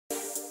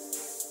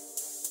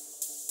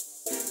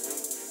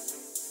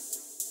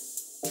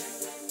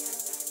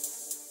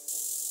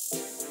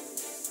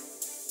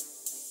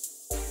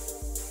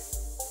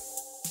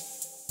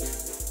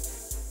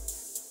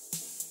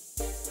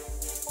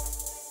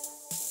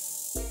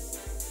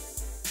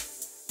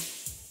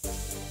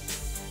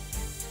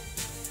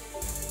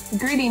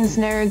Greetings,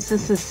 nerds.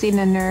 This is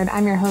SNN Nerd.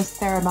 I'm your host,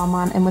 Sarah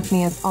Belmont, and with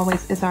me, as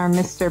always, is our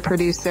Mr.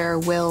 Producer,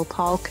 Will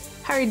Polk.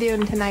 How are you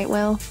doing tonight,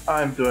 Will?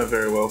 I'm doing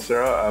very well,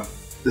 Sarah.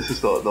 This is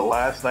the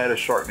last night of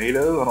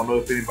Sharknado. I don't know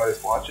if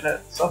anybody's watching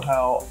it.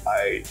 Somehow,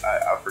 I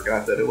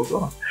forgot that it was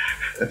on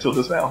until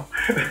just now.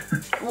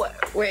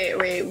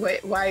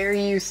 Wait. Why are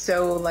you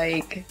so,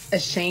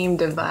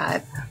 ashamed of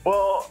that?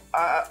 Well,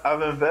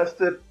 I've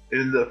invested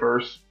in the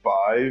first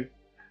 5.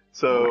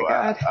 So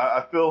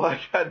I feel like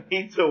I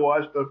need to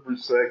watch number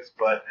 6,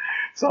 but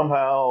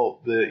somehow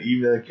the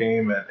email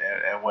came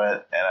and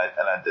went, and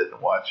I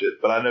didn't watch it.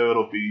 But I know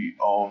it'll be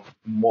on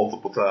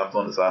multiple times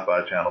on the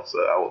Sci-Fi Channel, so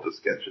I will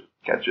just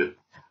catch it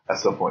at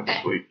some point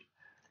this week.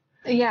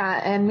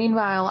 Yeah, and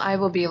meanwhile, I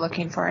will be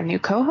looking for a new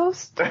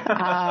co-host.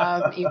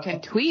 You can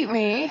tweet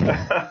me.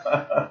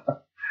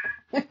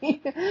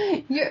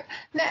 You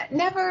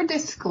never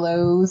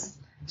disclose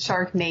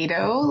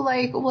Sharknado.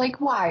 Like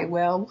why,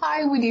 Will?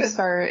 Why would you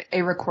start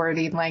a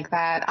recording like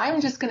that? I'm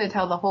just going to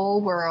tell the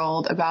whole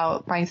world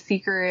about my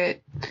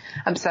secret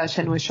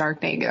obsession with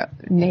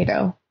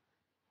Sharknado.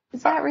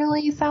 Does that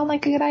really sound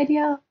like a good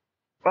idea?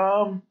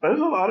 There's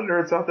a lot of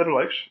nerds out there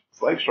that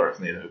like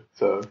Sharknado,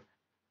 so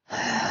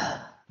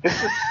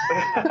it's just,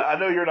 I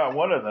know you're not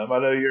one of them. I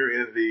know you're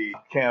in the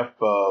camp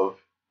of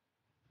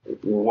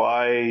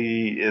why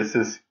is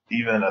this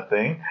even a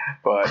thing,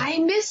 but I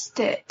missed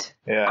it.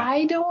 Yeah.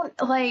 I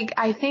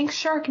think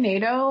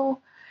Sharknado,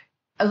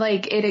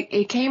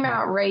 it came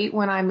out right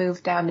when I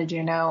moved down to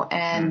Juneau,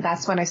 and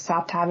that's when I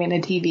stopped having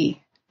a TV.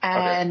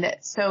 And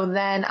so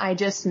then I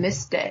just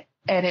missed it,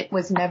 and it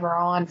was never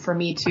on for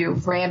me to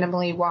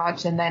randomly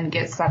watch and then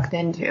get sucked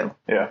into.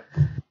 Yeah.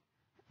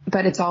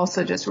 But it's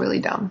also just really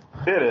dumb.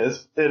 It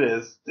is.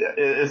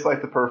 It's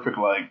like the perfect,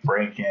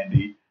 brain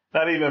candy.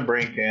 Not even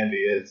brain candy.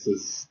 It's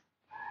just,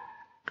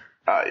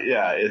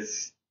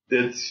 it's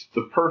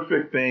the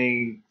perfect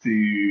thing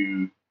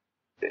to,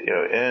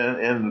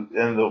 end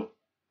the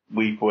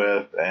week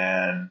with.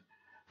 And,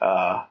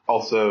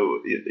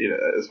 also,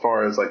 as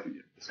far as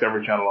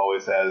Discovery Channel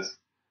always has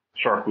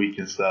Shark Week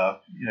and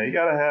stuff, you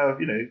gotta have,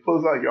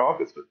 close out your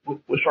office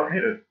with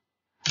Sharknado.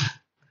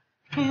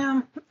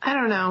 Yeah, I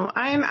don't know.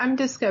 I'm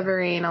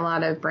discovering a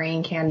lot of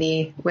brain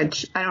candy,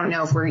 which I don't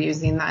know if we're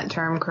using that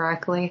term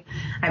correctly.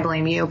 I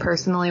blame you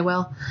personally,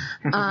 Will.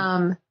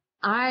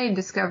 I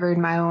discovered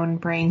my own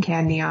brain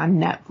candy on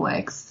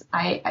Netflix.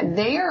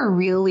 They are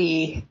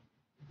really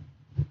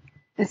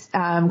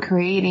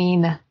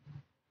creating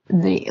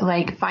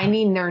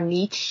finding their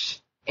niche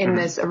in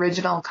this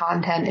original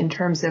content in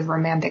terms of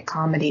romantic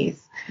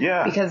comedies.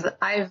 Yeah. Because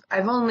I've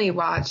only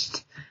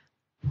watched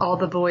All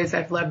the Boys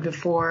I've Loved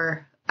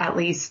Before at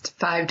least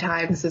 5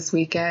 times this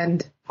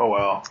weekend. Oh,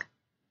 wow.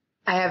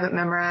 I haven't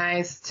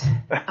memorized.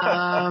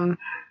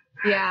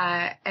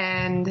 Yeah,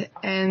 and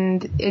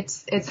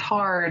it's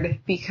hard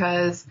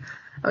because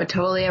I would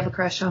totally have a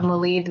crush on the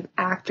lead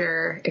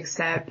actor,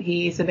 except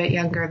he's a bit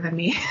younger than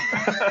me.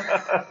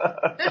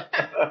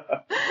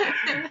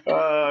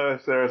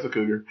 Sarah's a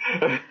cougar.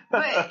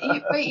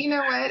 but you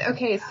know what?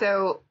 Okay,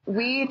 so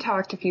we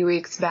talked a few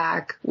weeks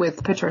back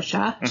with Patricia.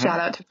 Mm-hmm. Shout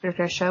out to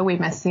Patricia. We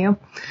miss you.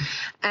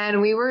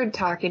 And we were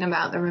talking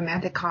about the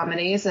romantic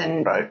comedies,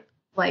 and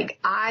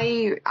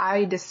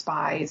I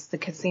despise the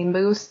kissing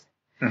booth.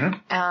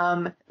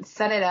 Mm-hmm.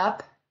 Set It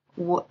Up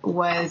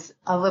was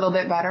a little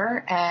bit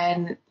better,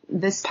 and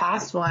this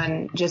past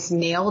one just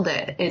nailed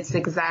it. It's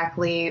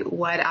exactly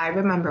what I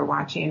remember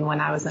watching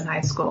when I was in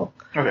high school.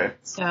 Okay.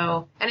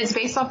 So, and it's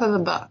based off of a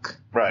book.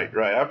 Right.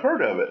 I've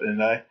heard of it,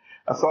 and I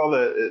saw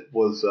that it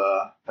was,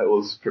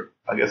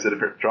 I guess it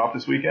dropped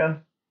this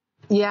weekend?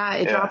 Yeah,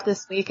 it dropped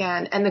this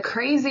weekend. And the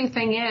crazy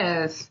thing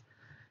is,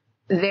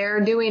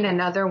 they're doing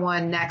another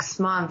one next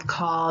month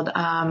called,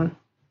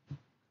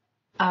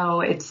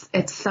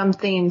 it's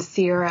something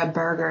Sierra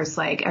Burgers,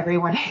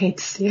 everyone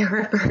hates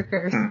Sierra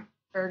Burgers.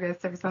 Burgers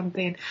or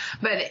something.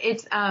 But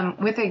it's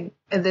with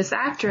this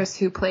actress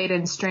who played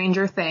in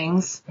Stranger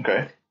Things.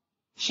 Okay.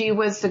 She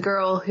was the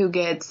girl who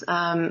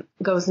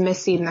goes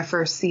missing the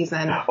first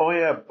season. Oh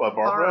yeah,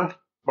 Barbara.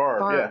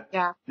 Barb.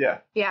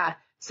 Yeah.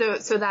 So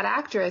that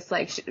actress,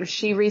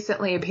 she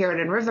recently appeared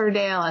in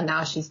Riverdale, and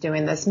now she's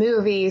doing this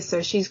movie.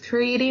 So she's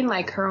creating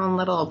her own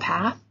little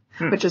path,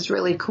 which is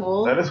really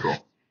cool. That is cool.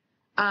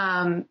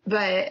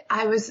 But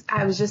I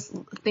was just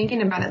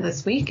thinking about it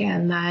this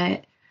weekend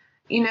that,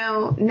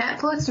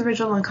 Netflix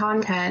original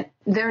content,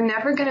 they're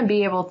never going to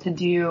be able to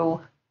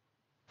do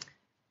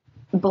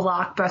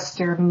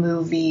blockbuster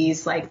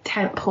movies,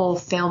 tentpole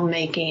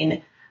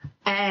filmmaking,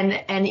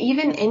 and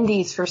even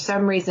indies for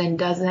some reason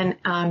doesn't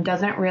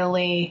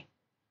really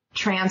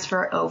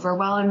transfer over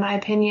well, in my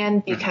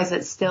opinion, because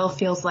it still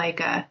feels like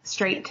a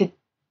straight to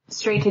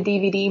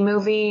DVD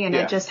movie, and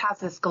it just has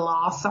this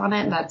gloss on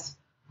it that's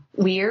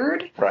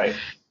weird. Right.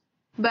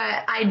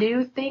 But I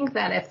do think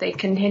that if they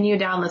continue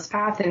down this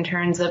path in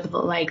terms of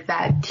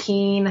that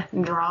teen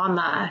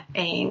drama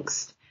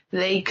angst,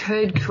 they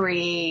could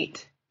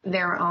create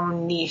their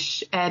own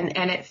niche, and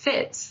it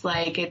fits.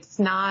 It's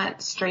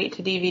not straight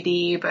to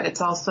DVD, but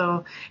it's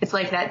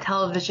like that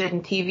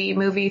television TV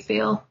movie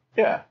feel.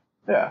 Yeah.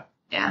 Yeah.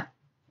 Yeah.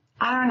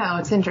 I don't know.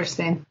 It's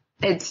interesting.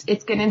 It's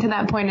getting to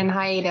that point in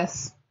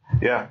hiatus.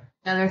 Yeah.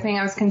 Another thing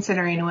I was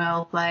considering,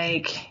 Will,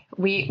 like,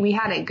 we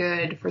had it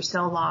good for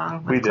so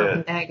long with Cloak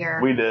and Dagger.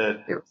 We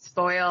did. We were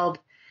spoiled.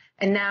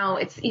 And now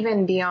it's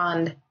even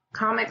beyond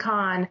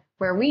Comic-Con,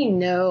 where we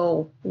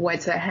know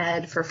what's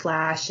ahead for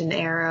Flash and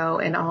Arrow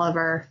and all of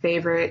our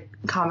favorite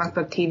comic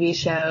book TV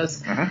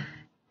shows. Mm-hmm.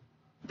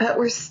 But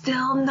we're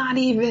still not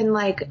even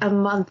like a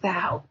month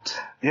out.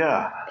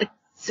 Yeah. It's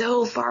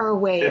so far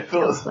away. It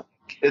feels like.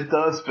 It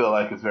does feel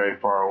like it's very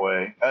far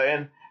away.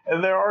 And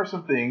there are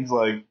some things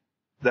like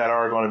that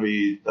are going to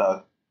be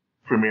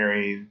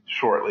premiering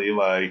shortly.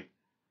 Like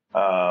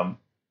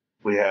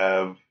we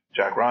have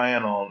Jack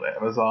Ryan on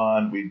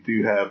Amazon. We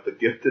do have The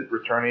Gifted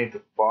returning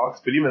to Fox,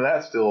 but even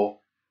that's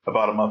still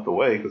about a month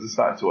away because it's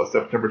not until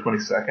September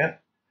 22nd.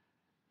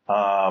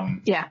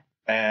 Yeah.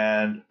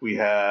 And we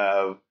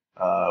have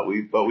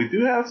but we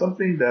do have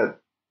something that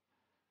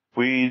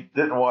we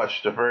didn't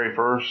watch the very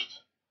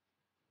first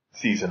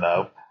season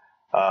of.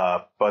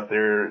 But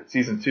their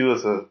season 2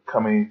 is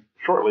coming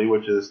shortly,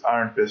 which is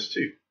Iron Fist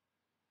 2.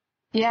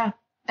 Yeah.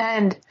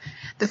 And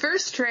the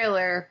first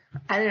trailer,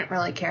 I didn't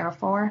really care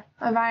for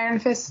of Iron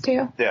Fist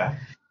 2. Yeah.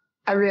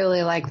 I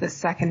really like the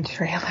second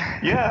trailer.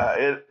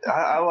 Yeah,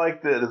 I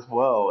liked it as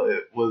well.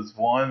 It was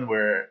one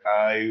where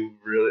I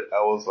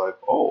was like,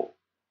 oh,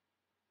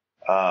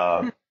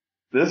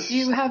 this.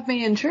 You have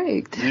me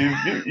intrigued.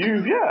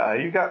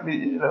 You got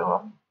me,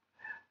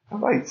 I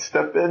might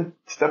step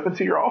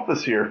into your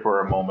office here for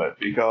a moment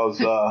because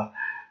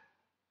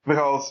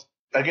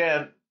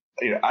again,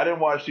 I didn't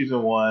watch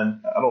season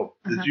 1.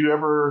 Did you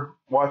ever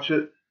watch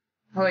it?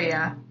 Oh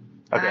yeah.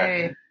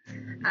 Okay.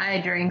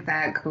 I drink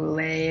that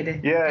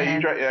Kool-Aid. Yeah,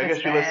 I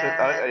guess you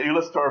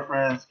listened to our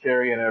friends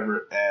Carrie and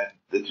Everett, and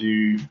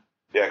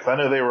because I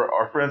know they were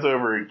our friends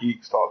over at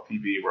Geeks Talk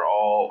TV were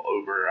all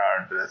over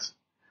Iron Fist.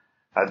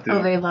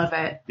 Oh, they love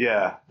it.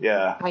 Yeah.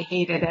 I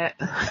hated it.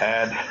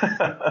 And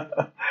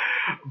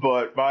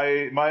but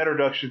my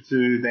introduction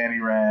to Danny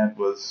Rand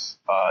was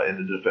in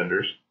the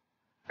Defenders,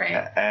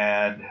 right?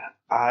 And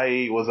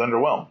I was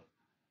underwhelmed,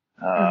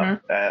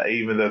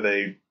 even though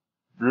they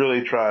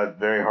really tried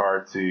very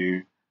hard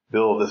to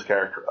build this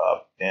character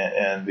up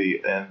and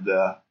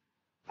the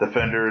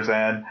Defenders,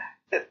 and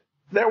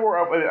there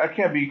were I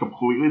can't be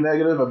completely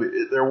negative. I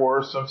mean, there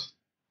were some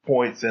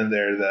points in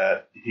there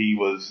that he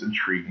was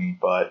intriguing,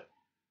 but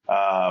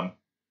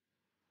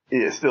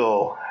it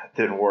still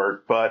didn't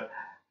work. But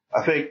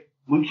I think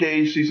Luke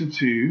Cage season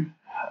 2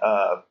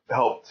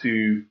 helped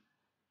to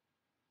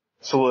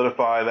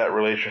solidify that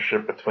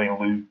relationship between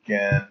Luke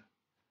and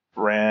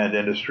Rand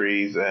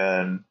Industries,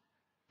 and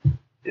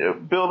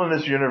building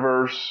this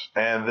universe.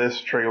 And this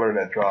trailer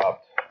that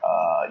dropped,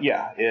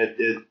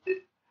 it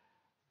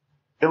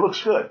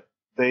looks good.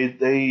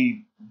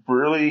 They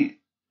really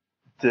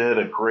did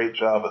a great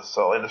job of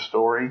selling the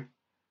story,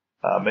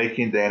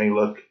 making Danny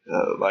look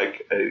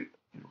like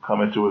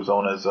come into his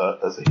own as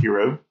a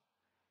hero.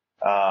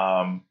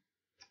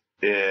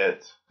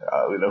 It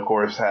of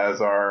course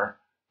has our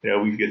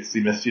we get to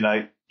see Misty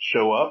Knight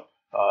show up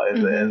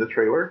in the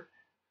trailer,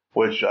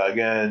 which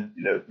again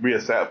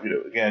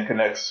again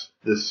connects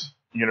this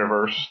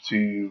universe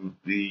to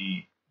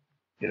the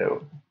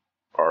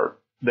our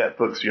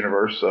Netflix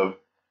universe of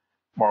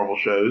Marvel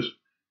shows.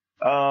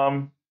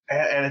 And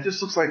it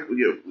just looks like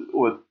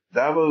with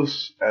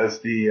Davos as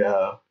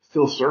the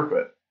Steel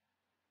Serpent,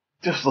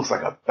 just looks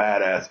like a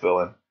badass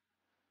villain.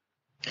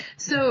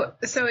 So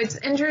it's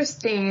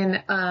interesting.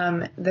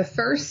 The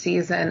first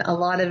season, a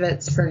lot of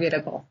it's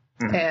forgettable.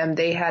 And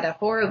they had a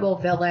horrible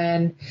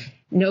villain.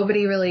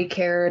 Nobody really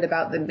cared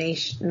about the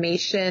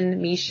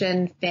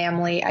Meishan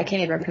family. I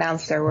can't even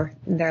pronounce their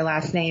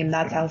last name.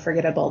 That's how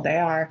forgettable they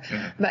are.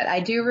 But I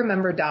do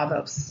remember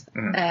Davos.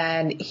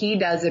 And he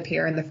does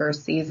appear in the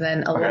first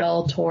season a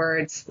little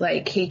towards,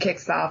 he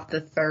kicks off the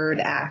third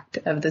act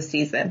of the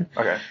season.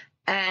 Okay.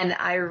 And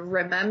I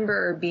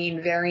remember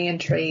being very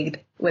intrigued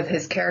with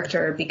his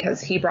character because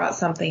he brought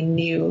something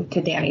new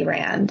to Danny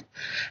Rand,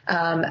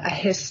 a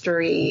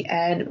history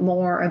and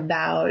more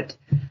about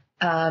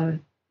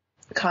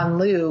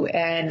Conlu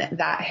and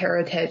that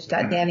heritage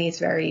that Danny's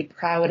very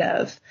proud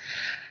of.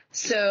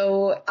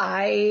 So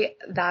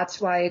that's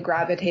why I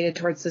gravitated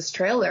towards this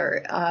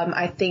trailer.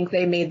 I think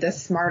they made the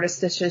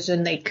smartest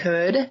decision they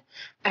could,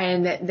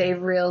 and they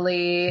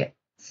really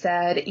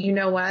said, you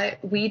know what?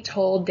 We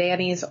told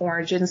Danny's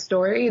origin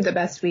story the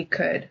best we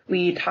could.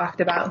 We talked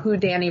about who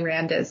Danny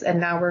Rand is, and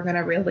now we're going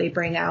to really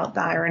bring out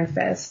the Iron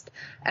Fist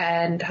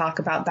and talk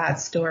about that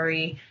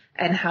story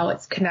and how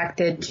it's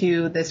connected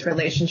to this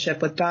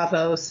relationship with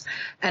Davos.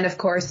 And of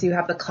course, you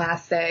have the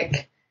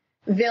classic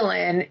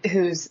villain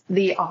who's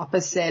the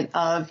opposite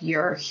of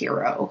your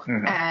hero.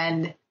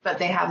 But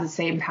they have the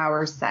same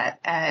power set,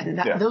 and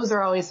those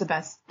are always the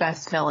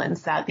best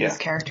villains that these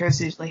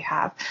characters usually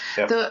have.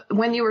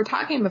 When you were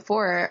talking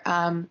before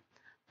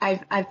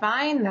I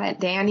find that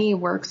Danny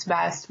works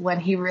best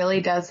when he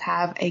really does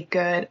have a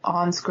good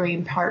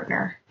on-screen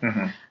partner.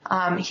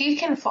 Mm-hmm. He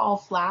can fall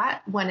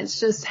flat when it's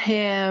just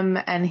him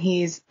and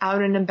he's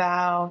out and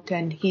about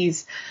and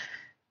he's,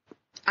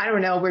 I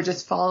don't know, we're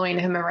just following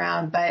him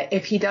around. But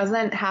if he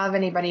doesn't have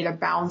anybody to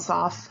bounce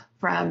off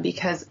from,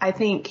 because I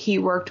think he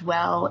worked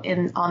well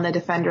on the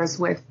Defenders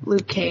with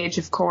Luke Cage,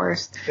 of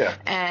course. Yeah.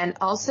 And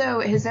also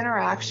his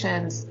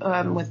interactions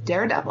with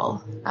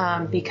Daredevil,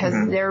 because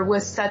mm-hmm. there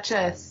was such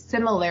a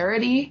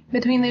similarity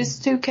between those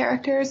two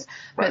characters,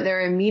 right. But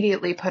they're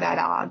immediately put at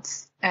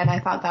odds. And I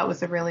thought that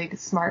was a really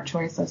smart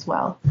choice as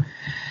well.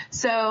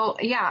 So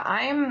yeah,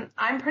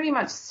 I'm pretty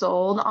much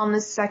sold on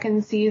this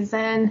second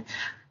season.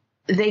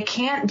 They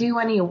can't do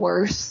any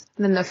worse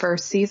than the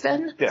first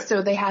season. Yeah.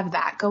 So they have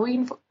that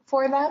going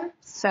for them.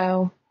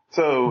 So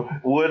for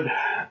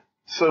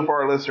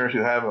our listeners who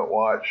haven't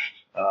watched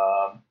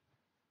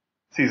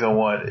season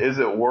 1, is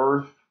it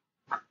worth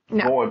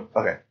going?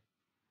 Okay.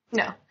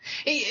 No,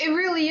 it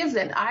really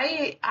isn't.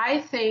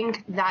 I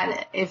think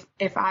that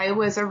if I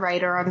was a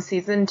writer on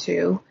season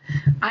 2,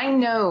 I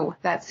know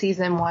that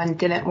season 1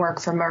 didn't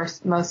work for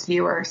most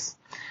viewers.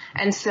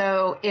 And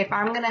so if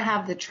I'm going to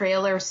have the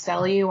trailer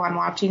sell you on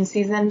watching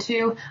season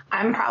 2,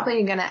 I'm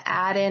probably going to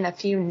add in a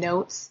few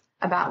notes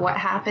about what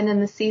happened in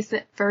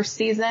the first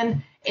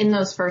season in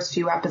those first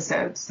few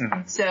episodes.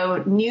 Mm-hmm.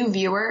 So new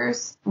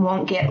viewers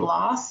won't get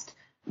lost,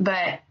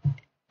 but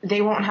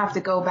they won't have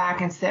to go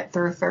back and sit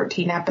through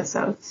 13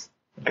 episodes.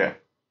 Okay.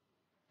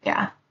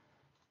 Yeah.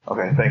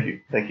 Okay, thank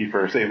you. Thank you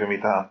for saving me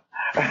time.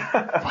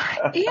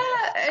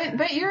 Yeah,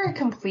 but you're a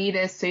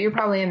completist, so you're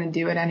probably going to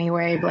do it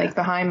anyway, like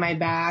behind my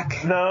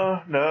back.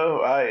 No,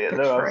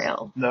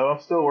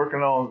 I'm still working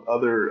on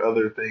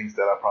other things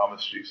that I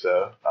promised you,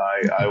 so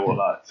I will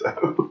not.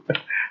 So.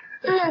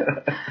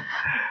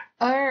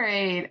 All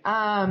right.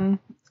 And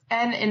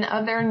in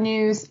other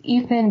news,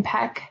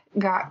 Peck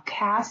got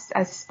cast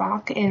as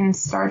Spock in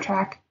Star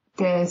Trek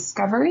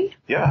Discovery.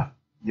 Yeah.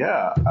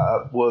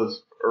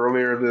 Was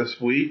earlier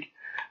this week.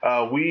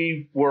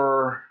 We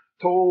were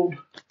told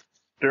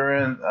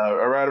during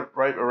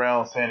right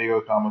around San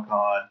Diego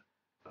Comic-Con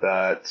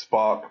that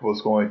Spock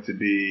was going to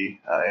be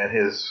in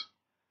his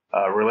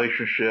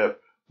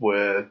relationship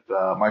with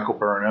Michael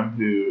Burnham,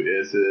 who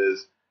is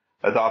his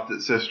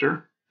adopted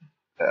sister,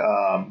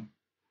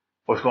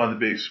 was going to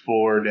be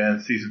explored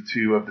in season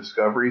 2 of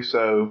Discovery.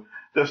 So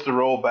just to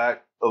roll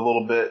back a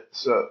little bit,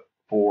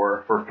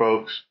 for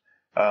folks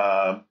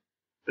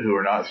who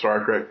are not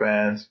Star Trek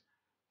fans.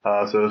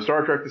 So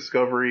Star Trek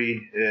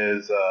Discovery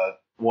is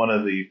one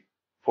of the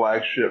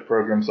flagship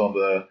programs on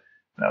the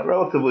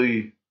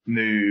relatively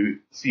new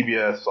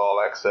CBS All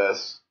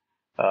Access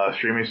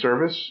streaming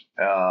service.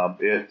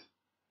 It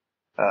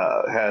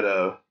had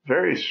a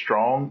very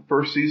strong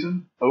first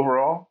season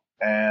overall,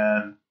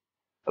 and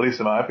at least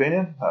in my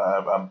opinion,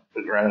 I'm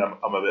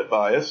a bit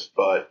biased,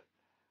 but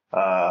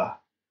I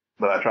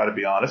try to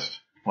be honest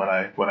when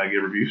I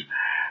give reviews.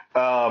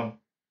 So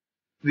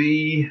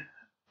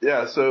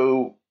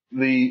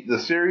the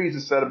series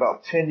is set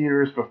about 10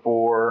 years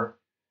before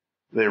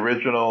the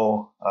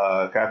original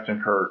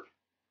Captain Kirk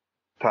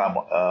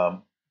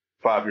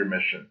 5-year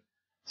mission.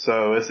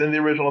 So it's in the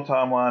original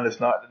timeline. It's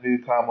not the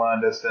new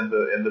timeline that's in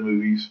the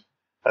movies,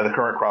 the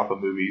current crop of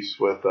movies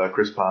with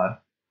Chris Pine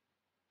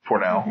for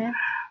now.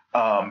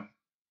 Mm-hmm.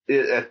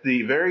 At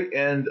the very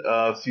end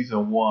of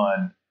season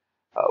 1,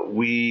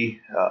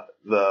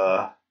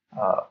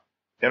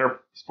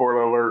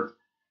 spoiler alert,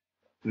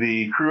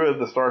 the crew of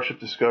the Starship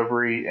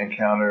Discovery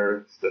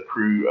encounters the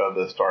crew of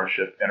the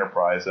Starship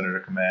Enterprise under the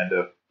command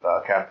of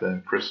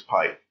Captain Chris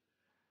Pike,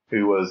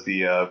 who was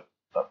the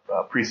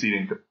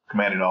preceding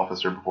commanding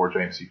officer before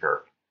James T.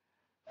 Kirk.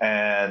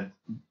 And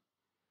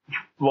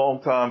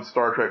longtime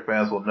Star Trek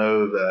fans will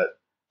know that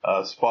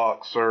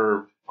Spock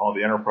served on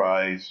the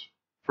Enterprise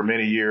for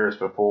many years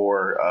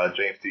before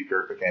James T.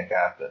 Kirk became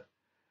captain.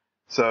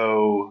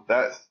 So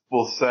that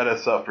will set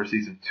us up for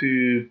season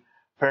 2.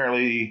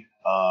 Apparently,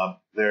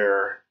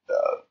 there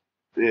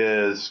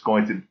is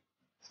going to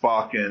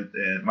Spock and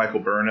Michael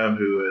Burnham,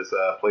 who is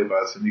played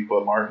by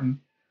Sonequa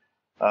Martin,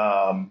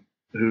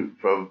 who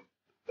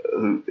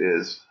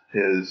is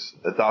his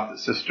adopted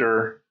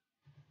sister.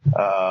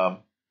 There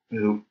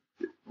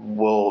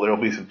will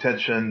be some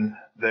tension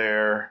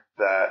there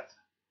that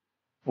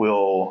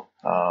will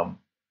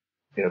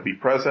be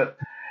present.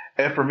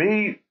 And for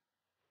me,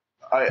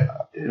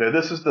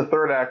 this is the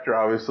third actor,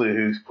 obviously,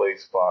 who's played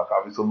Spock.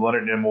 Obviously,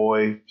 Leonard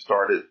Nimoy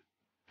started,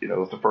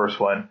 with the first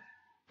one.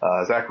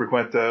 Zachary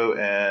Quinto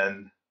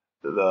and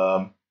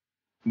the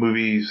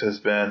movies has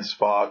been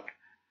Spock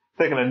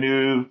taking a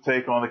new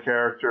take on the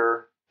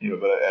character,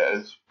 but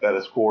at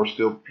its core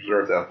still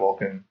preserves that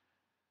Vulcan,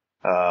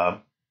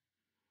 quote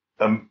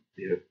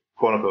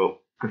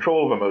unquote,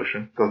 control of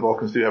emotion, because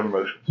Vulcans do have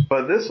emotions.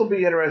 But this will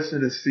be interesting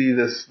to see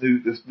this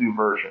new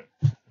version,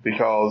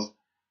 because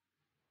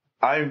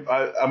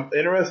I'm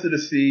interested to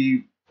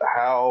see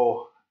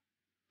how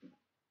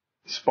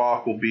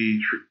Spock will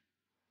be.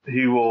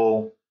 He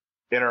will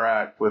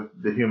interact with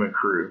the human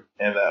crew?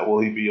 And that will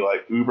he be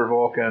like Uber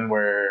Vulcan,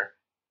 where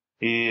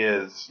he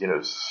is,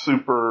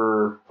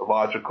 super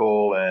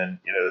logical and,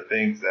 the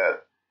things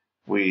that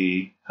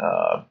we,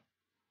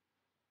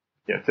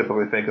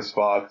 typically think of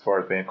Spock as far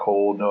as being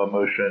cold, no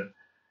emotion,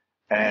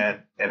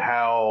 and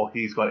how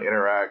he's going to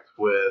interact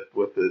with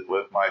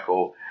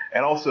Michael,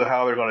 and also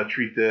how they're going to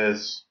treat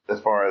this as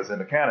far as in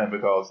the canon,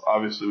 because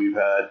obviously we've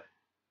had,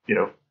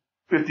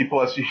 50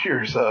 plus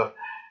years of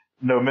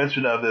no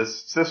mention of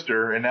this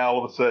sister, and now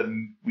all of a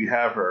sudden we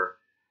have her.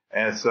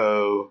 And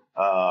so,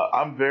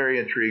 I'm very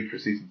intrigued for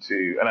season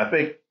 2. And I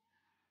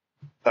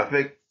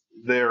think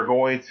they're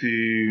going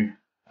to,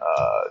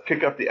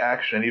 kick up the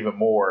action even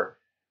more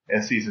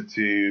in season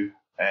 2.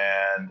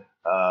 And,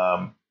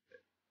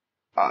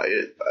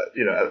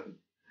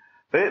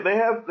 they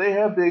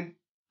have big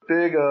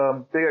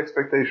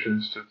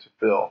expectations to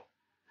fill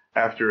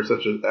after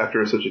such a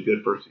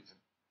good first season.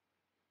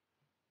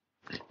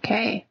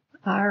 Okay.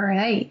 All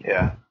right.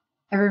 Yeah.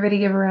 Everybody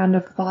give a round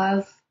of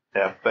applause.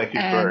 Yeah. Thank you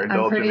for indulging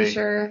me. I'm pretty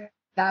sure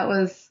that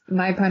was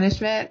my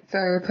punishment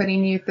for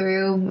putting you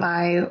through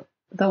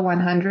the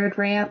 100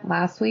 rant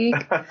last week.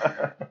 So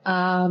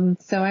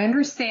I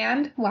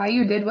understand why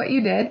you did what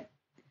you did.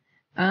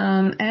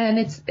 And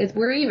it's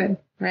we're even,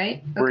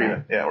 right? We're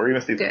even. Yeah, we're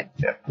even, Steve. Good.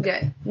 Yeah.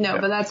 Good. No,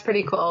 yeah. But that's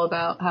pretty cool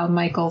about how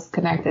Michael's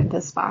connected to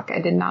Spock. I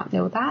did not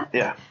know that.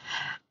 Yeah.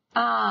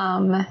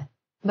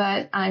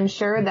 But I'm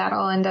sure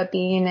that'll end up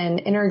being an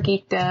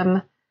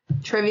Innergeekdom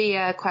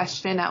trivia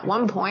question at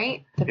one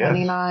point,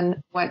 depending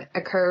on what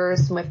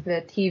occurs with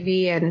the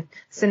TV and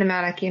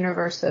cinematic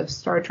universe of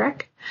Star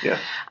Trek. Yeah.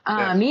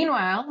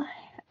 Meanwhile,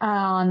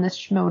 on the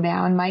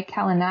Schmoedown, Mike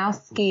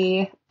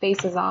Kalinowski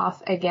faces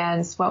off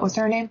against, what was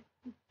her name?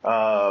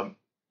 I've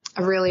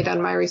really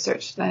done my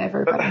research tonight,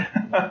 everybody.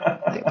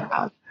 I'm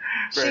proud.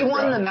 She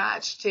won the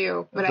match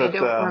too, but I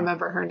don't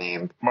remember her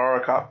name.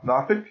 Mara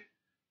Knopik?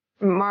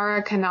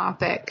 Mara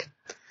Knopik.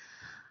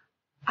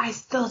 I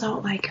still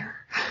don't like her.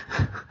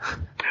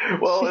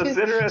 Well, it's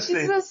interesting.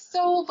 She's just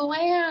so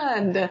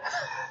bland.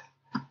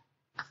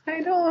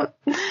 I don't.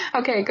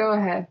 Okay, go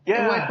ahead.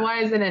 Yeah.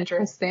 Why is it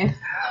interesting?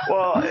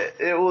 Well,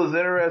 it was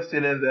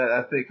interesting in that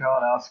I think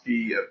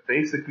Kalinowski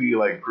basically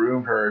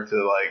groomed her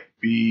to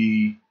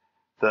be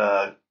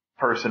the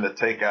person to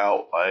take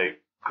out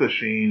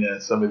Cushing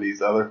and some of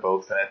these other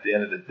folks, and at the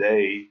end of the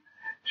day,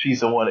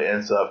 she's the one that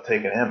ends up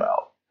taking him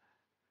out.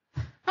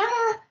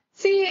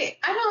 See,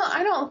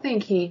 I don't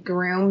think he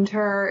groomed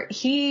her.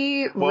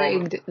 He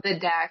rigged the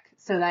deck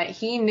so that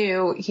he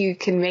knew he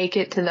could make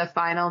it to the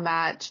final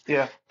match.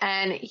 Yeah.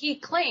 And he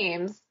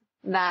claims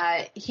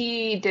that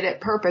he did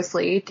it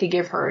purposely to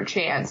give her a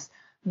chance,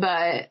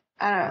 but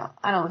I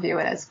don't view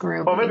it as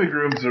grooming. Well, maybe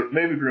groom's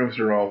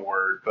the wrong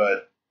word,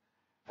 but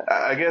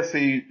I guess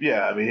maybe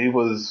it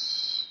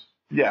was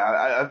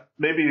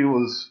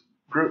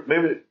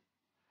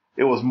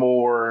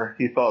more,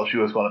 he thought she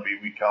was going to be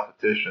weak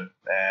competition,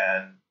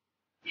 and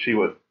she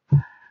would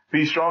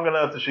be strong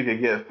enough that she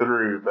could get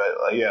through, but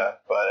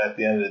at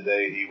the end of the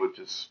day, he would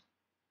just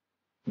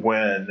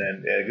win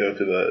and go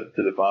to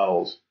the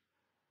finals.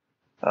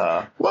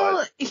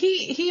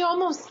 He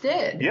almost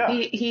did. Yeah.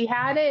 He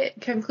had it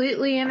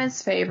completely in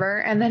his favor,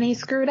 and then he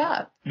screwed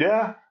up.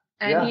 Yeah.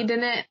 And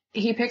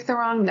he picked the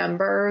wrong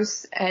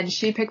numbers, and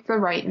she picked the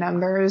right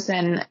numbers,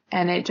 and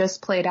it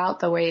just played out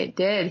the way it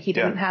did. He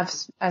didn't have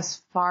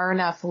as far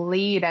enough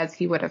lead as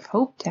he would have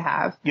hoped to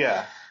have.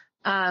 Yeah.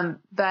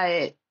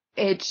 But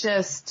it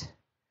just,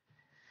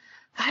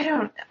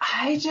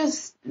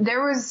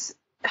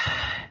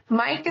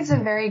 Mike is a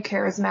very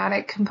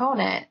charismatic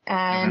component,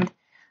 and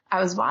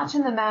I was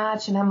watching the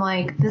match and I'm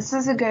like, this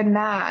is a good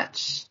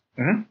match.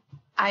 Mm-hmm.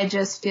 I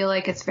just feel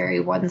like it's very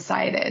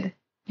one-sided.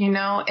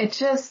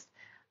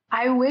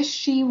 I wish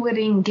she would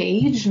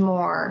engage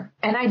more.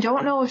 And I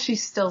don't know if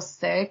she's still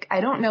sick.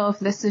 I don't know if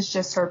this is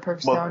just her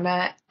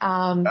persona.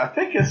 I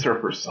think it's her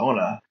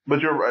persona,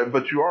 but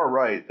you are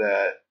right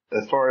that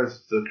as far as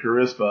the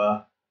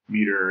charisma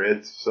meter,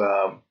 it's,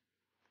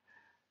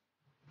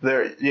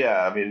 there.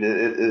 Yeah. I mean,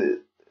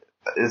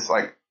 it's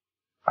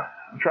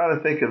I'm trying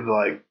to think of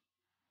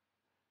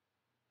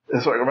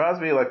it reminds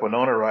me of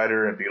Winona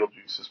Ryder and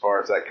Beetlejuice as far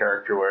as that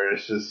character, where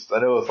it's just, I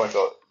know it's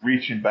a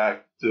reaching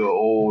back to an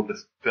old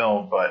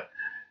film, but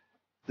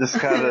just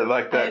kind of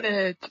like that.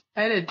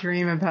 I had a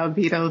dream about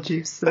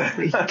Beetlejuice this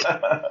week.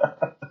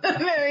 A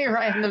very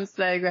random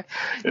segue.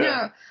 Yeah.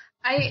 No,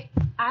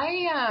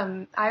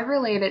 I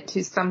relate it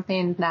to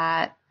something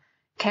that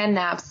Ken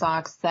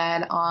Knapsack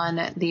said on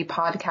the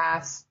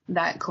podcast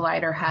that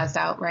Collider has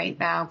out right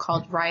now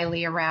called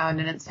Riley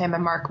Around, and it's him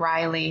and Mark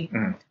Riley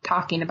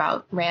talking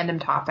about random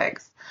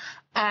topics.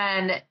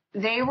 And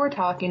they were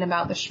talking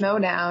about the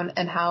Schmoedown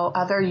and how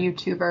other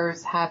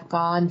YouTubers have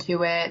gone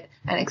to it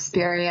and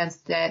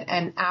experienced it,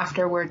 and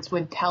afterwards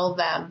would tell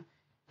them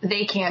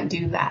they can't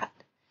do that.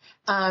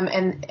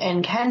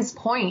 And Ken's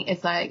point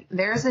is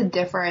there's a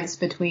difference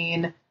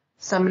between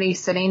somebody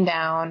sitting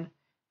down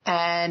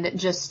and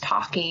just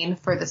talking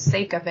for the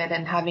sake of it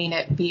and having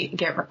it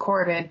get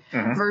recorded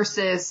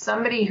versus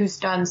somebody who's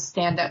done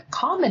stand-up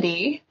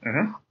comedy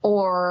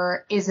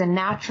or is a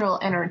natural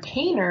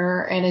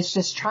entertainer and is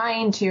just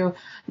trying to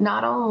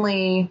not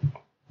only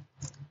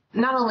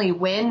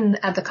win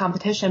at the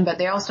competition, but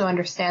they also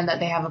understand that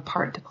they have a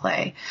part to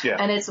play. Yeah.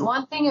 And it's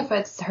one thing if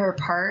it's her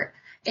part,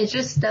 it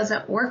just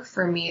doesn't work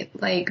for me.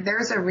 Like,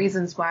 there's a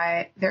reason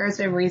why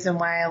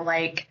I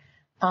like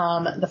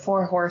the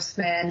Four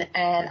Horsemen,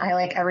 and I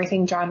like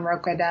everything John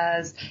Rocha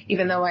does,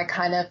 even though I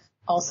kind of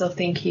also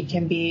think he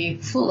can be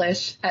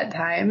foolish at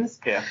times.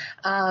 Yeah.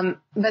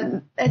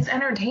 But it's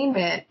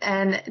entertainment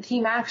and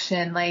team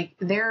action. Like,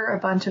 they're a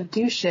bunch of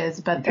douches,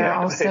 but they're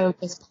also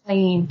just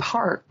playing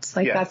parts.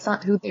 Like, that's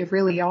not who they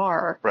really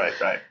are. Right,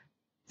 right.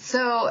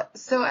 So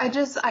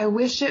I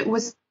wish it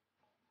was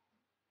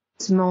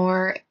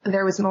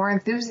there was more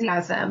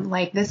enthusiasm.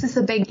 Like, this is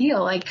a big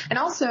deal. Like, and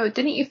also,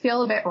 didn't you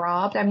feel a bit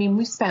robbed? I mean,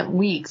 we spent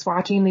weeks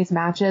watching these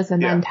matches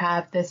and then to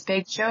have this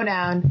big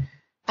showdown,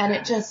 and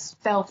it just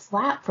fell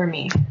flat for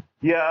me.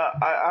 Yeah,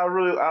 I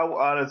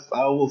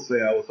will say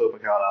I was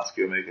hoping Kalinowski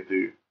would make it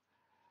too.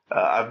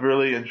 I've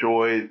really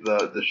enjoyed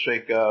the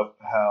shake-up,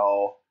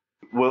 how,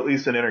 well, at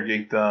least in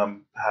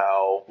Innergeekdom,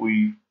 how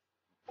we,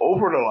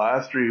 over the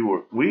last 3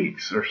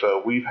 weeks or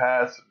so, we've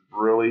had some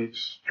really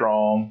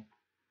strong,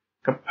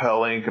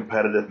 compelling,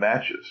 competitive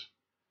matches.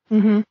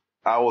 Mm-hmm.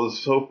 I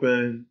was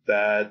hoping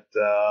that,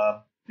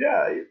 to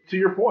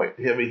your point,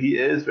 I mean, he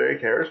is very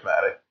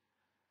charismatic,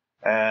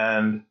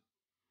 and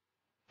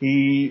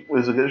he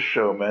was a good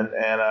showman,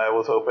 and I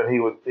was hoping he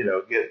would,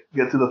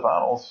 get to the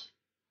finals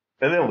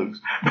and then lose.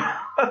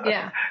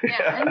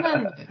 And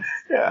then lose.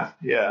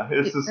 Yeah.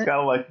 It's just kind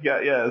of like,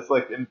 it's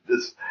like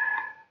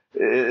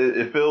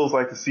it feels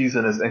like the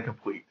season is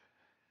incomplete.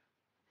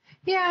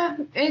 Yeah,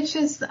 it's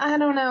just, I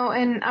don't know,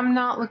 and I'm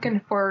not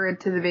looking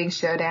forward to the big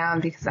showdown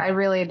because I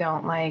really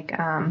don't like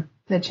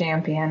the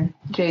champion,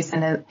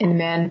 Jason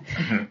Inman.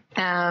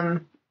 Mm-hmm.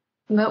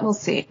 But we'll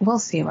see. We'll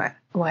see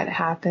what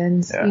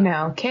happens.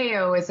 Yeah.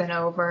 KO isn't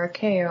over.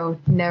 KO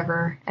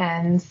never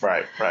ends.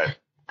 Right.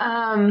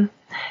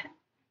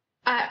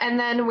 And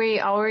then we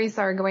always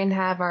are going to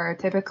have our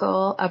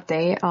typical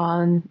update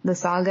on the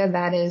saga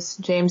that is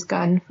James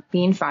Gunn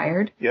being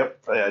fired. Yep.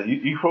 Yeah.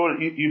 You put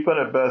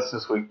it best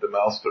this week. The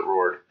mouse that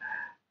roared.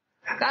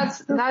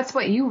 That's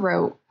what you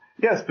wrote.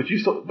 Yes, but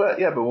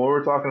when we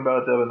were talking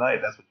about it the other night,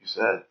 that's what you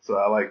said. So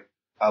I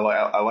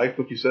like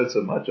what you said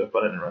so much. I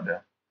put it in the rundown.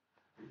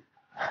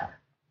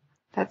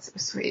 That's so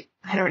sweet.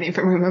 I don't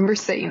even remember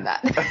saying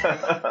that.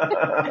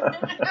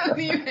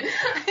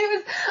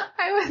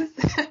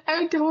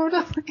 I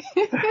totally.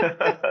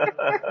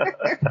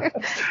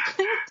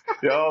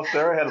 Yo,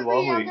 Sarah had a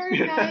long week.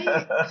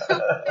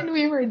 When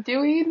we were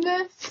doing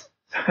this,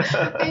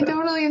 I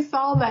totally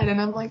saw that, and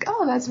I'm like,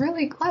 oh, that's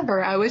really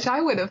clever. I wish I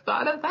would have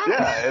thought of that.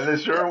 Yeah, and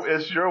it's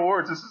your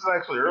words. This is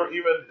actually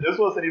this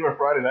wasn't even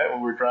Friday night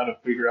when we were trying to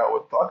figure out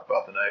what to talk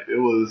about tonight. It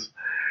was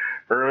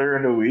earlier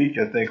in the week.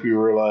 I think we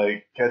were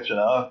like catching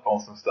up on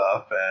some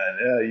stuff,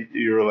 and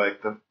you were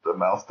like the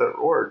mouse that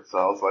roared. So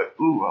I was like,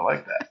 ooh, I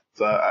like that.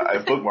 So I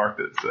bookmarked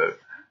it. So.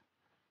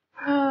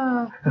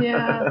 Oh,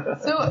 yeah.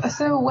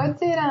 So what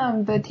did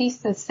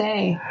Batista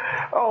say?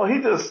 Oh, he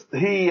did a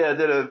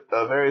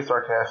very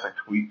sarcastic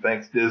tweet.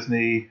 Thanks,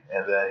 Disney,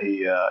 and then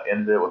he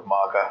ended it with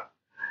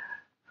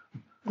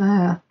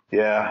MAGA.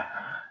 Yeah.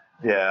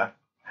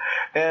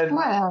 And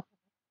wow.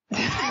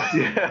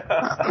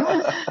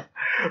 Yeah.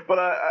 But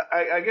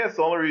I guess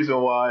the only reason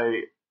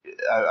why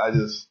I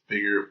just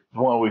figured,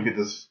 one, we could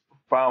just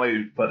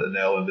finally put a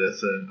nail in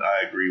this, and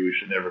I agree we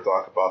should never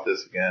talk about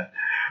this again.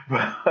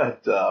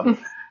 But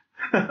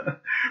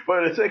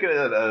but it's taken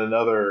it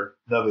another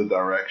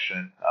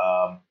direction.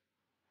 I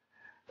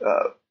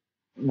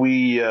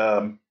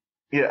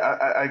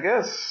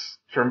guess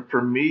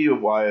for me,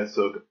 why it's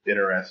so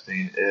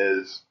interesting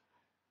is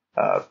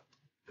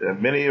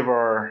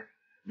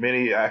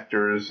many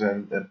actors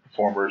and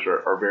performers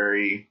are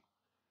very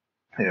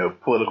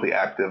politically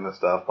active and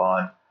stuff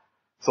on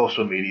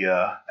social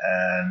media,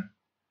 and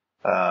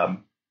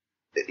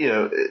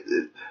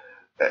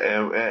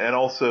and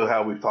also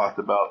how we've talked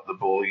about the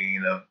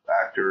bullying of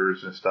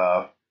actors and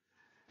stuff.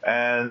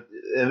 And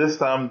this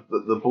time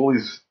the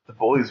bullies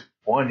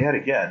won yet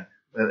again.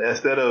 And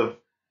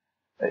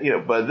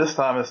but this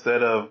time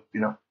instead of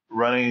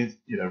running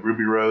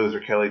Ruby Rose or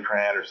Kelly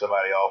Tran or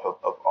somebody off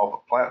a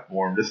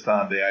platform, this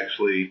time they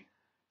actually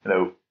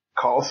help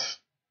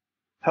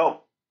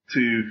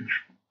to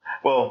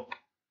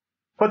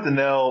put the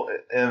nail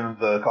in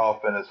the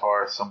coffin as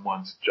far as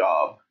someone's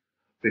job,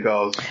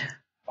 because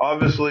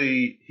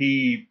obviously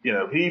James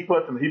Gunn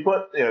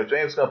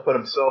put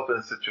himself in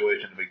a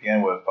situation to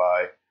begin with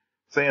by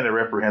saying the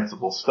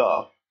reprehensible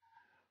stuff,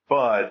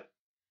 but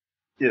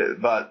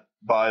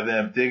by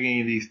them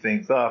digging these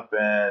things up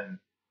and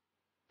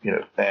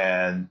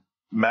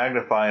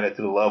magnifying it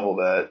to the level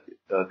that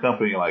a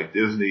company like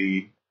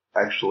Disney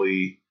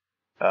actually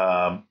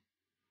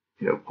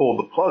pulled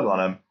the plug on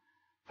him.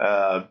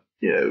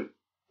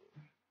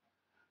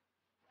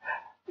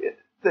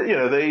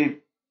 they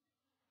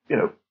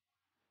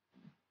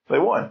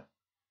won.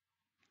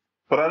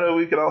 But I know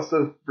we could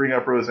also bring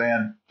up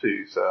Roseanne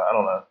too, so I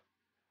don't know.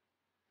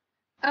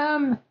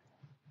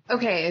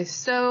 Okay,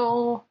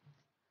 so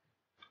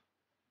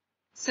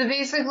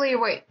basically,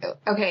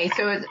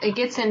 so it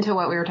gets into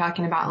what we were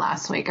talking about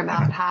last week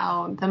about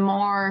how the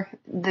more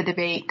the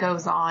debate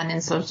goes on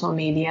in social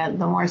media,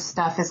 the more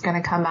stuff is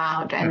going to come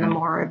out, and the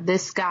more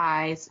this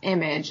guy's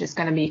image is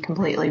going to be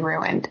completely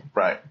ruined.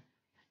 Right.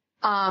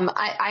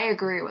 I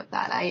agree with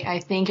that. I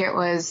think it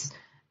was,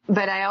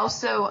 but I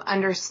also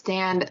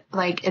understand,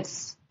 like,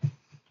 it's,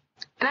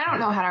 and I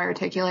don't know how to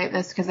articulate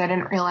this because I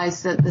didn't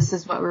realize that this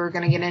is what we were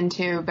going to get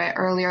into, but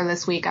earlier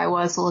this week I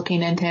was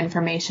looking into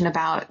information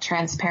about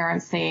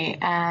transparency,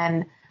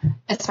 and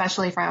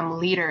especially from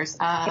leaders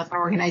of an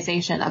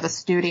organization, of a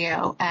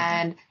studio,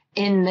 and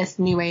in this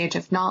new age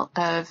of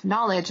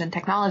knowledge and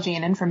technology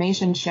and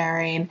information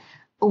sharing,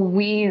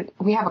 we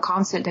have a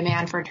constant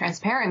demand for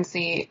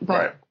transparency, but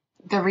right.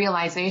 The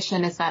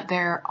realization is that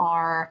there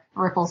are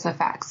ripples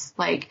effects.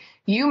 Like,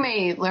 you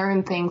may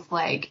learn things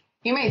like,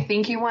 you may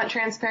think you want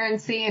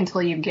transparency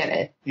until you get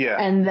it. Yeah.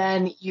 And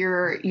then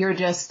you're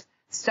just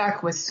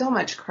stuck with so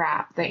much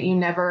crap that you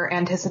never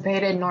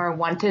anticipated nor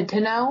wanted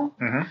to know.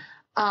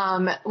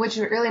 Which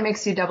really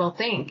makes you double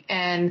think.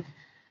 And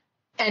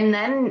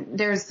then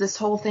there's this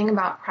whole thing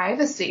about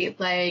privacy.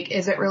 Like,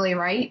 is it really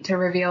right to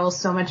reveal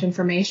so much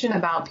information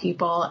about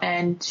people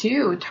and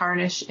to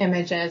tarnish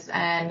images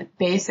and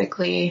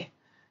basically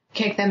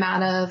kick them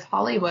out of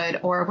Hollywood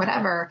or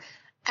whatever?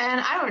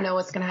 And I don't know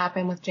what's going to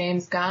happen with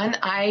James Gunn.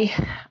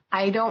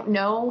 I don't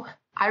know.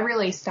 I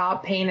really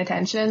stopped paying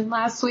attention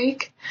last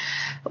week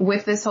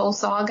with this whole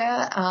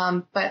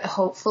saga. But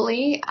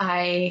hopefully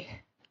I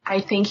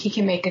think he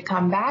can make a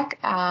comeback.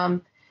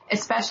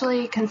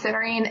 Especially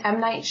considering M.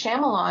 Night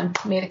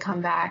Shyamalan made a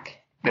comeback.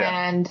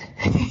 Yeah. And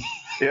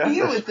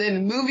he was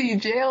in movie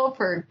jail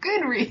for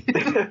good reason.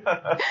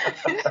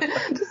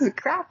 Just a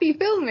crappy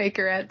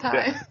filmmaker at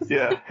times.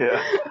 Yeah.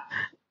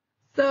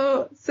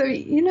 So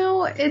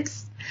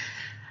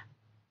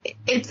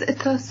it's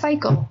a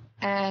cycle,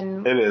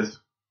 and it is.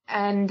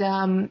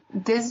 And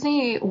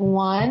Disney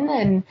won,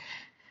 and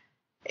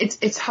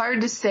it's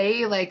hard to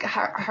say, like,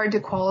 hard to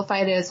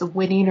qualify it as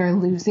winning or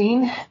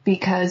losing,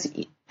 because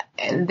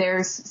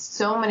there's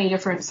so many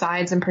different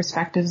sides and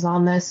perspectives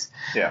on this.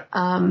 Yeah.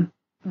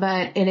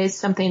 But it is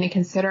something to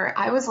consider.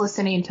 I was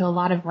listening to a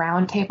lot of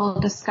roundtable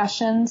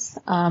discussions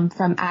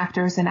from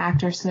actors and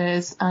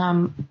actresses.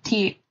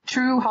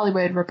 True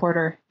Hollywood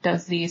Reporter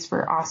does these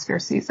for Oscar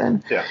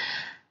season. Yeah.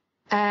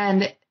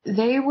 And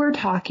they were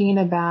talking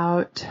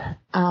about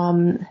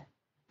the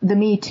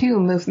Me Too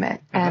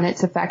movement and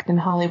its effect in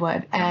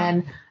Hollywood.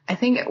 And I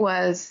think it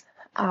was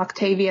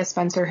Octavia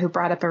Spencer who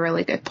brought up a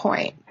really good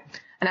point.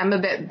 And I'm a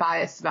bit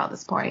biased about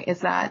this point,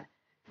 is that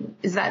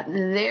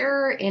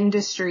their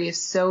industry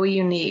is so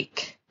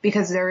unique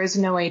because there is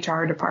no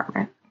HR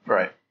department.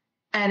 Right.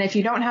 And if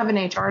you don't have an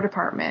HR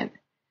department,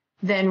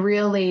 then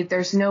really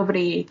there's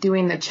nobody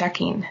doing the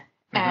checking.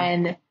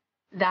 And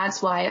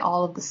that's why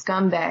all of the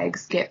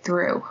scumbags get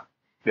through.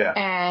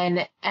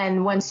 Yeah.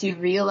 And once you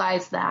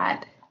realize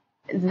that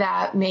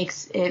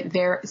makes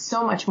it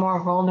so much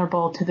more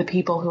vulnerable to the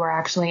people who are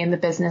actually in the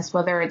business,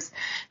 whether it's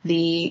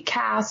the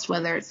cast,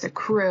 whether it's the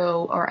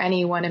crew, or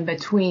anyone in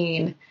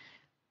between.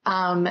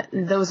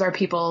 Those are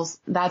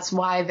that's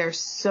why there's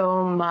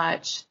so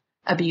much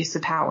abuse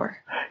of power.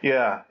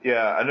 Yeah.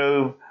 I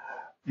know.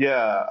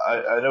 Yeah.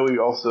 I know we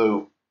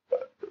also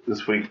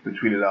this week we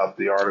tweeted out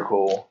the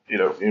article,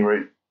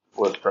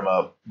 was from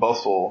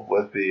Bustle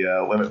with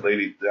the women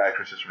lady, the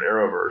actresses from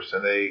Arrowverse,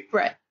 and they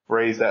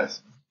raised that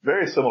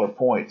very similar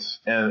points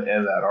in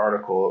that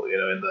article,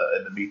 in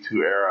the Me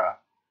Too era,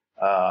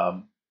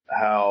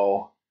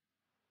 how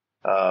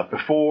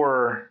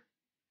before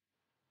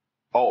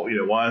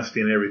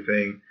Weinstein and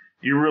everything,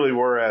 you really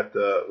were at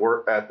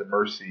the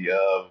mercy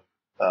of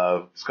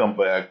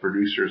scumbag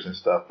producers and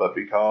stuff, but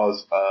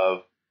because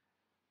of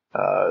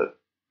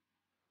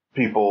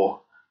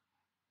people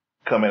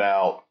coming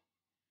out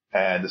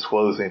and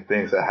disclosing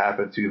things that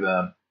happened to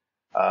them,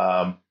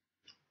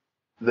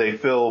 they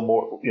feel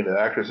more, the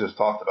actresses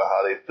talked about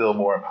how they feel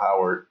more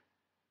empowered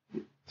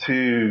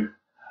to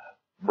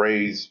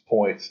raise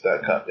points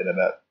that come,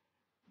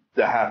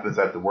 that happens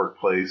at the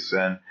workplace,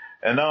 and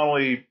not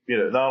only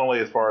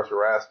as far as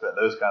harassment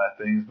and those kind of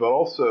things, but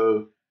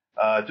also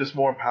just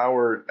more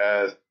empowered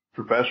as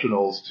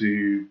professionals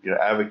to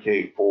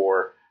advocate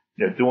for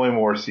doing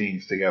more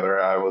scenes together.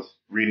 I was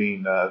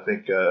reading, I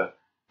think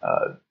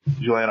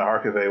Juliana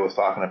Archivay was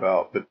talking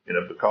about, but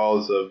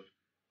because of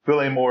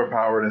feeling more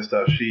empowered and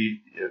stuff,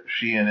 she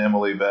and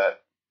Emily Bett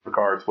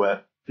Picards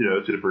went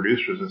to the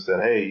producers and said,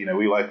 hey,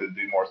 we like to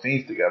do more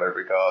scenes together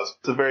because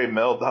it's a very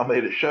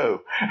male-dominated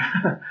show.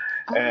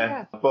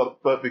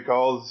 But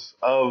because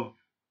of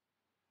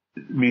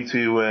Me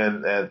Too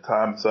and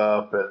Time's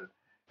Up and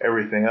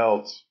everything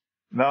else,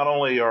 not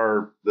only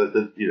are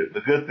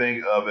the good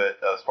thing of it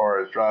as far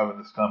as driving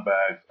the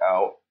scumbags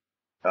out,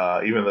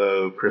 even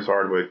though Chris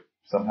Hardwick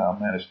somehow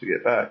managed to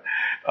get back.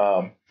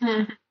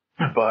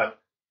 But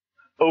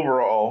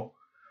overall,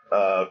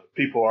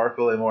 people are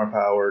feeling more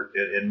empowered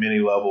in many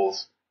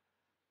levels,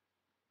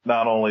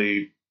 not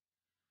only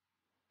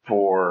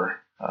for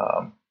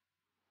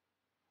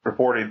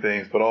reporting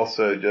things, but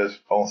also just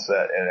on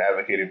set and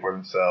advocating for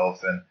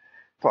themselves and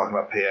talking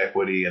about pay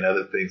equity and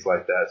other things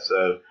like that.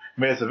 So,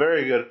 I mean, it's a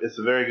very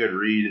good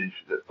read, and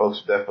that folks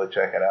should definitely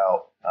check it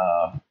out.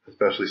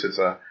 Especially since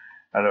I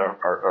know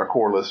our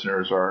core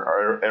listeners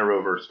are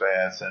Arrowverse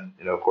fans, and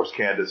of course,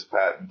 Candace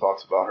Patton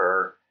talks about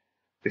her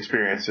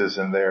experiences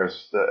in there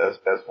as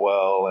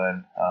well,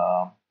 and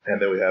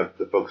then we have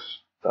the folks,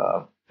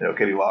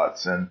 Katie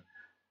Lotz and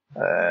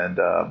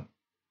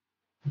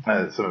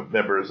some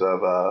members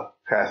of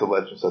Cast of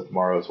Legends of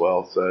Tomorrow as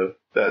well. So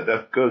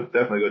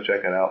definitely go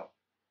check it out.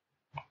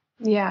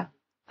 Yeah,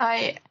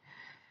 I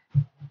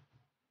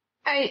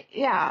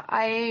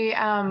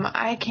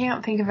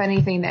can't think of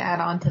anything to add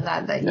on to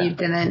that you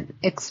didn't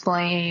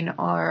explain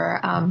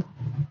or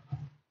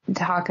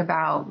talk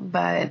about,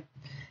 but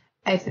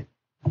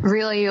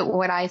really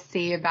what I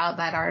see about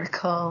that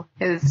article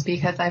is,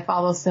 because I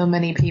follow so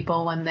many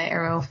people in the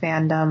Arrow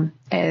fandom,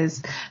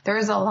 is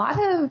there's a lot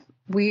of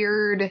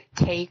weird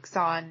takes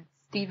on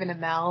Stephen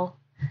Amell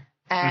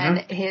and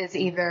his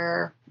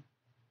either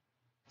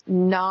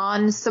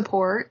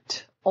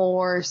non-support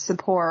or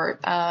support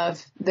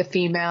of the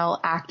female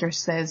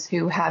actresses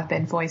who have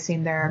been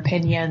voicing their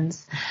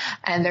opinions.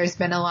 And there's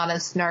been a lot of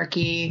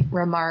snarky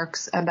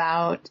remarks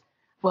about,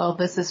 well,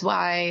 this is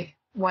why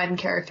one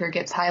character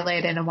gets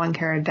highlighted and one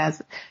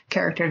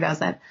character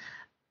doesn't.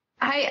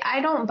 I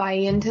don't buy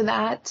into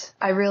that.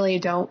 I really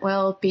don't,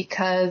 Will,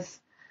 because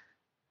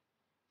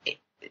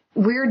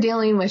we're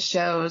dealing with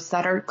shows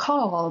that are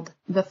called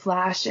The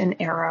Flash and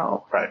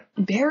Arrow. Right.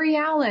 Barry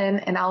Allen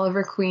and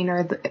Oliver Queen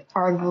are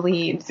the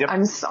leads. Yep.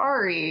 I'm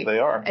sorry. They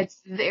are.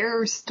 It's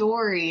their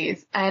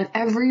stories, and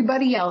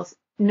everybody else,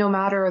 no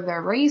matter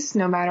their race,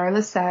 no matter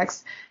the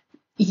sex,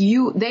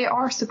 they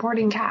are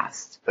supporting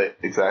cast.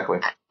 Exactly.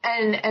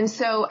 And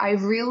so I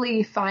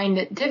really find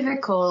it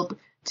difficult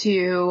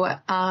to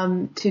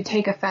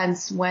take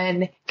offense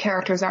when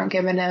characters aren't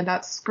given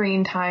enough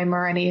screen time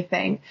or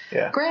anything.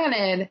 Yeah.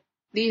 Granted,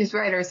 these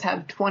writers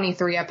have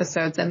 23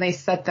 episodes and they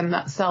set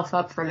themselves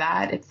up for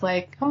that. It's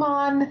like, come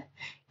on,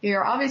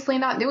 you're obviously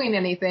not doing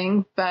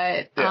anything,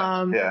 but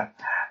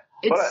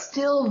it's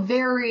still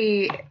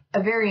very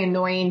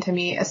annoying to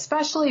me,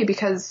 especially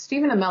because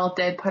Stephen Amell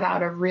did put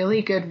out a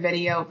really good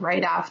video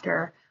right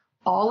after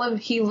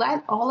he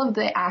let all of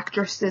the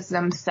actresses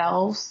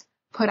themselves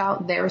put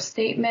out their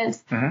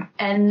statements,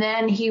 and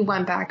then he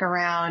went back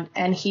around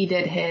and he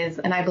did his,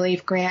 and I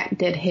believe Grant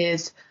did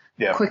his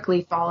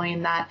quickly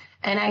following that.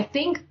 And I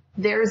think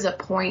there's a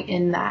point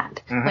in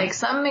that. Like,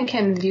 some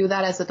can view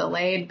that as a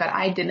delayed, but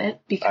I didn't,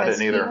 because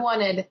he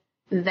wanted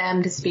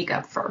them to speak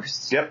up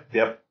first.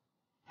 Yep.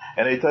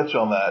 And they touch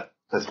on that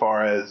as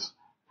far as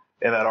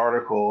in that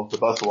article, the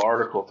Bustle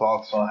article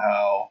talks on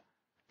how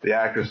the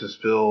actresses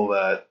feel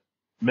that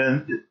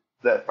men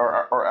that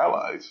are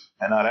allies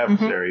and not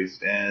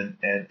adversaries in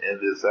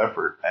this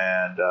effort.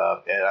 And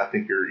I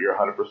think you're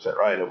 100%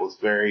 right. It was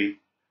very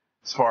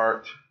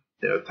smart,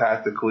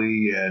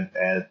 tactically and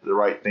the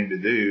right thing to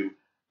do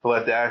to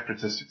let the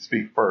actresses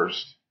speak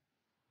first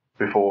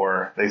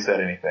before they said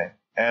anything.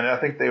 And I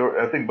think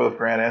both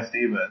Grant and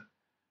Stephen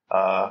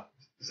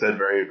said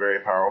very, very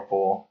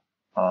powerful,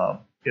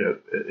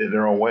 in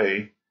their own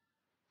way,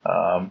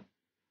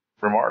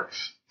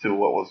 remarks to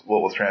what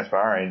was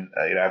transpiring,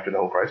 after the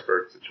whole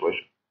Kreisberg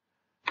situation.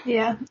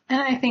 Yeah.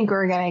 And I think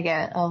we're going to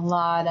get a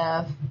lot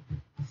of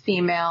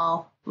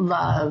female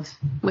love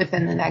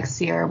within the next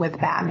year with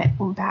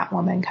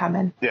Batwoman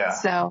coming. Yeah.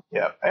 So we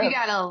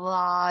got a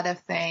lot of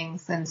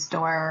things in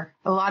store,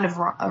 a lot of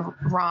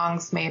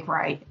wrongs made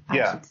right,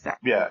 I should say.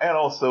 Yeah. And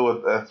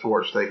also with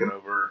Schwartz taking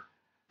over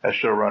as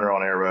showrunner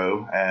on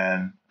Arrow,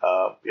 and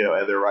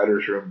and their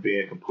writers' room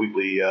being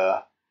completely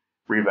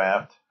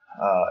revamped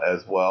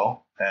as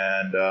well.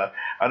 And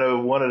I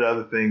know one of the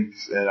other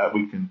things, and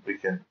we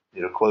can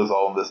close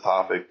all of this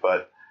topic,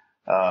 but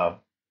I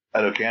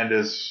know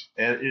Candace,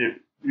 and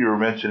you were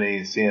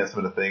mentioning seeing some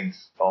of the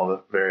things on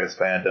the various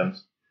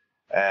fandoms,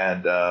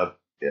 and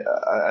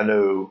I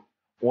know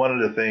one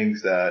of the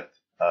things that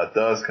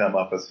does come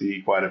up, I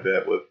see quite a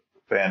bit with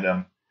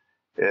fandom,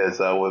 is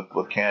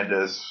with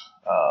Candace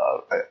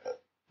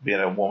being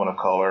a woman of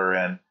color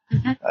and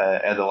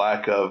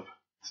the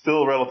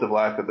still relative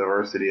lack of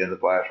diversity in the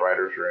Flash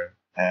writers' room,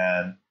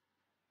 and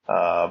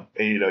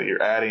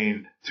you're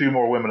adding 2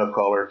 more women of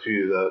color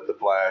to the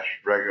Flash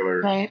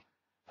regulars, right?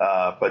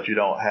 But you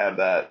don't have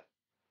that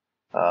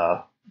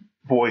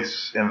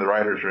voice in the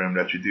writers' room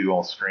that you do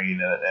on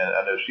screen, and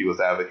I know she was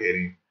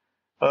advocating.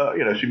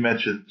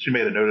 She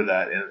made a note of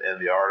that in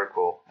the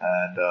article,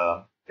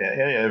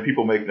 and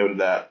people make note of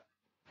that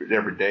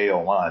every day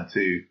online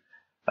too.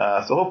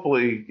 So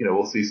hopefully,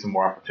 we'll see some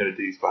more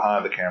opportunities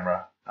behind the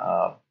camera,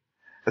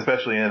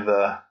 especially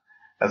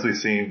as we've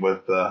seen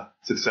with the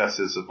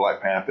successes of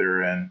Black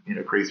Panther and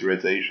Crazy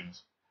Rich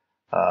Asians.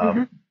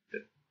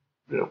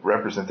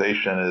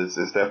 representation is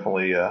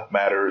definitely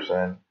matters,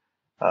 and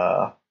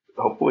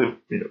hopefully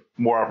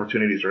more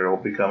opportunities are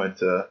will be coming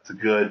to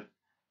good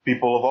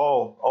people of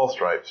all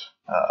stripes,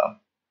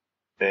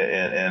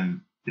 and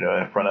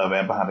in front of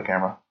and behind the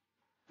camera.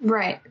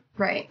 Right.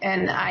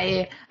 And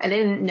I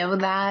didn't know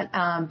that,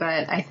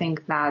 but I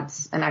think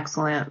that's an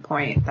excellent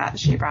point that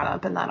she brought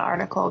up in that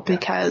article,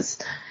 because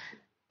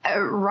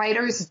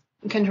writers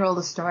control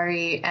the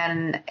story,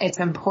 and it's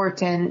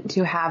important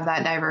to have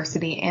that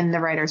diversity in the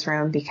writer's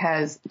room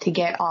because to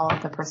get all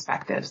of the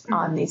perspectives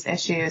on these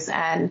issues.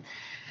 And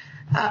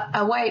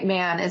a white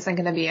man isn't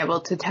going to be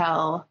able to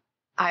tell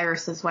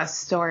Iris West's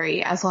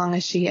story as long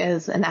as she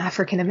is an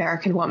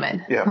African-American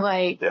woman.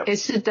 It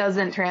just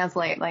doesn't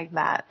translate like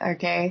that.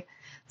 Okay.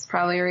 It's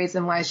probably a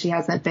reason why she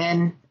hasn't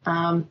been,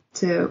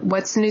 to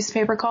what's the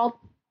newspaper called?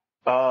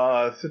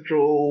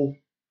 Central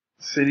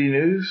City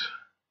News.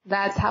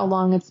 That's how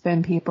long it's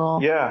been, people.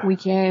 Yeah. We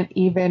can't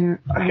even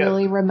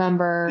really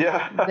remember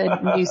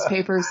the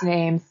newspaper's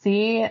name.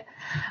 See?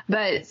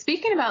 But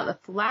speaking about the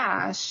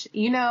Flash,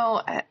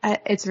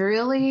 it's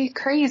really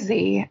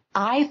crazy.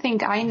 I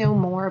think I know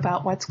more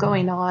about what's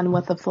going on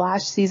with the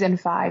Flash season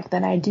 5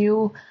 than I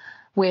do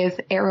with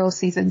Arrow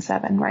season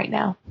 7 right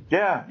now.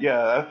 Yeah.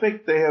 I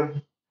think they have,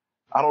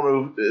 I don't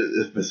know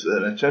if it's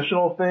an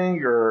intentional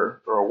thing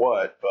or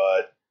what,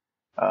 but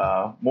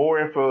more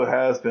info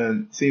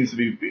seems to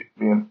be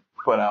being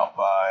put out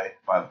by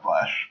the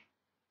Flash.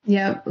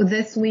 Yep.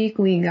 This week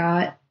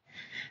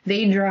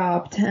they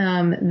dropped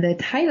the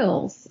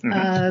titles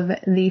of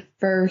the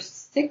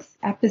first 6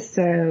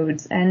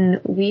 episodes,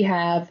 and we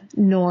have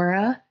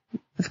Nora,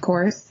 of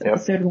course,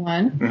 episode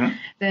 1,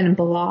 then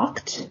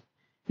Blocked,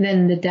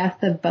 then The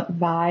Death of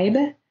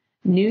Vibe,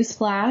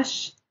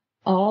 Newsflash,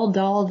 All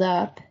Dolled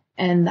Up,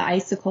 and The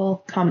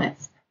Icicle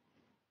Cometh.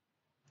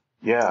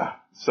 Yeah.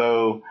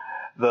 So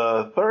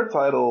the third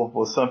title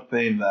was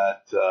something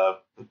that the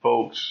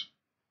folks,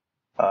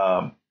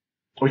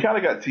 we kind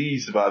of got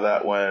teased about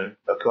that one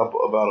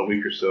about a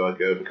week or so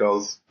ago,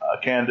 because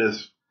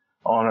Candace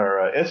on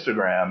her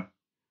Instagram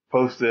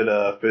posted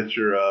a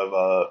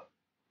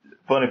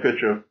funny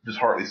picture of just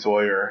Hartley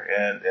Sawyer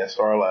and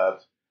Star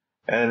Labs,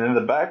 and in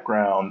the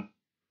background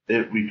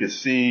we could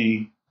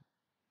see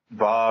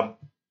Bob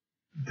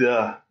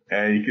Duh,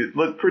 and you could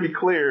look pretty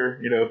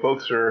clear.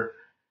 Folks are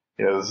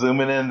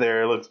zooming in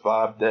there. It looks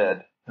Bob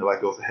dead, like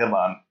it was a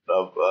headline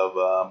of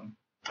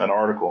an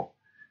article.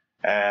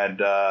 And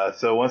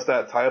so once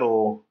that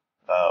title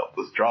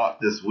was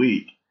dropped this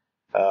week,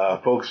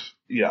 folks,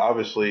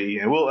 obviously,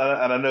 and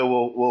I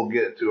know we'll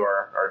get into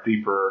our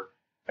deeper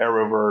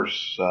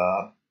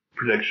Arrowverse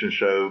prediction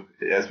show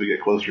as we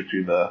get closer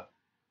to the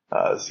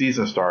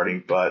season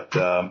starting. But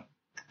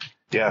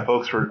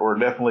folks were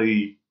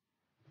definitely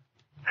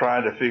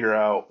trying to figure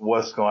out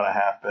what's going to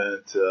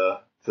happen to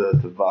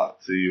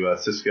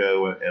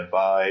Cisco and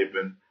Vibe,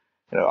 and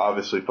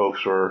obviously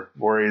folks were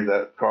worried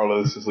that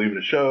Carlos is leaving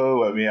the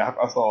show. I mean, I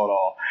saw it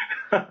all.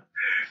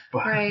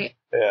 But, right.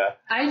 Yeah.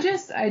 I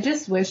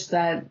just wish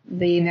that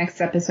the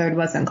next episode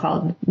wasn't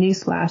called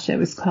Newsflash. It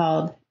was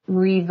called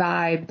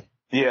Revived.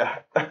 Yeah.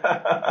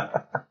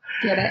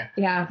 Get it?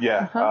 Yeah.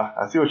 Yeah.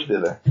 I see what you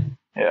did there.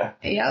 Yeah.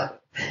 Yep.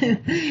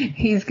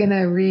 He's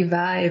gonna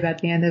revive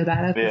at the end of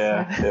that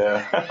episode.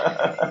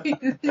 Yeah.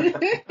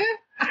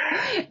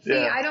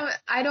 See,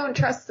 I don't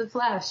trust the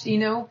Flash.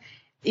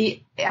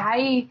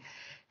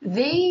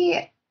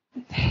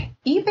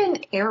 Even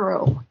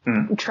Arrow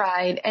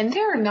tried, and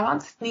they're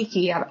not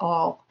sneaky at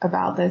all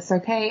about this.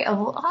 Okay, a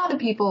lot of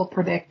people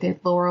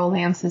predicted Laurel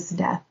Lance's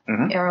death.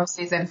 Arrow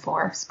season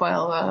 4.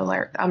 Spoiler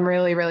alert! I'm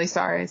really, really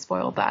sorry I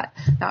spoiled that.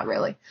 Not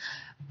really.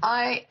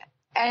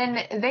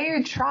 And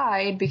they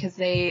tried because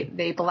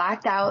they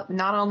blacked out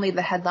not only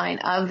the headline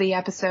of the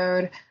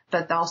episode,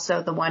 but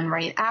also the one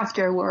right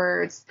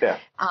afterwards. Yeah.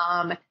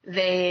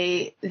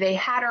 They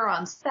had her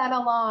on set a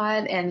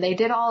lot, and they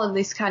did all of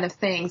these kind of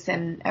things,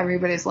 and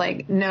everybody's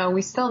like, no,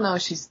 we still know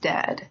she's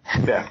dead.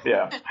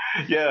 Yeah.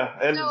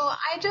 And so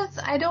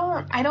I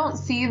don't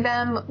see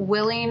them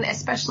willing,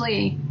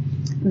 especially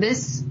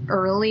this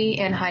early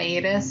in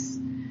hiatus,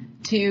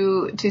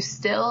 to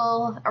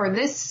still, or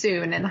this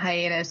soon in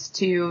hiatus,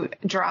 to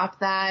drop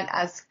that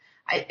as,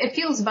 it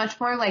feels much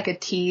more like a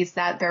tease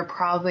that they're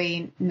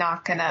probably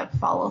not going to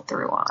follow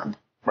through on.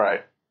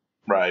 Right.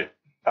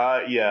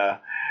 Yeah.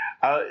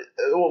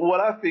 What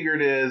I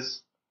figured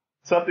is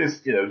something's,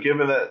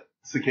 given that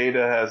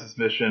Cicada has this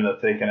mission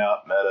of taking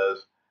out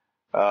Meadows,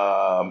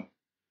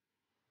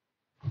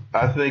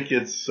 I think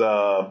it's,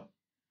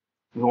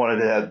 we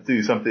wanted to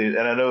do something,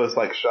 and I know it's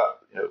like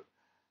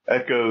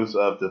echoes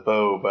of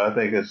Defoe, but I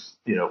think it's,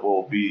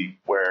 will be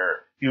where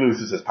he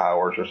loses his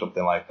powers or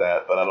something like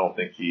that, but I don't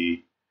think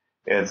he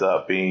ends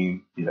up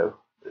being,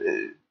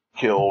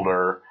 killed,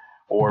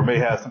 or may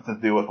have something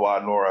to do with why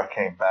Nora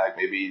came back.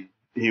 Maybe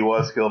he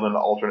was killed in an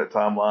alternate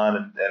timeline,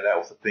 and that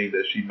was the thing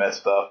that she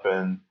messed up.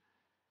 And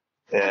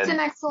that's an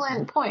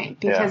excellent point,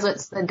 because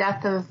it's the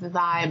death of the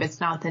Vibe. It's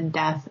not the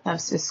death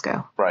of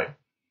Cisco. Right.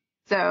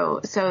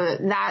 So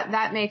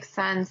that makes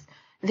sense.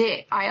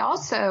 I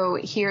also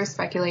hear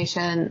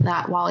speculation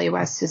that Wally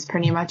West is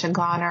pretty much a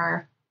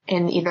goner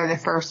in either the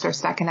first or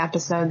second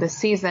episode this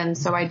season,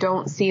 so I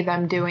don't see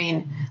them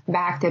doing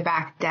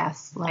back-to-back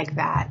deaths like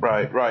that.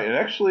 Right. And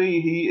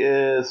actually, he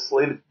is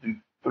slated to do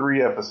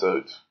 3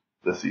 episodes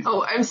this season.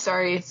 Oh, I'm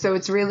sorry. So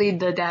it's really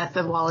the death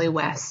of Wally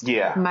West.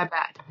 Yeah. My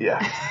bad. Yeah.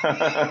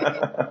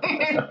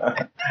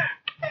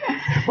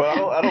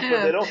 Well, I don't.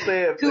 They don't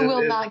say if who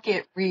will not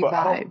get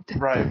revived.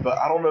 But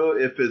I don't know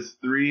if it's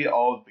 3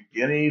 all at the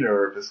beginning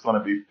or if it's going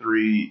to be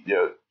 3,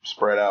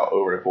 spread out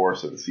over the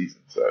course of the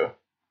season. So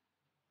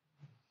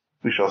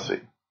we shall see.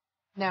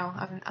 No,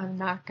 I'm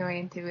not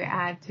going to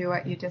add to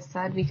what you just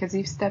said because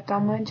you stepped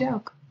on my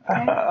joke. Okay?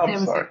 I'm it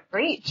was sorry. a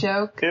great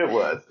joke. It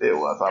was.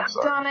 I'm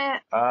sorry. On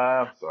it.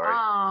 I'm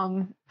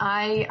sorry.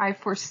 I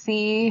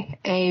foresee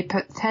a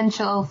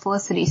potential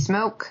Felicity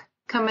Smoke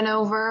coming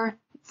over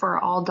for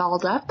All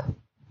Dolled Up.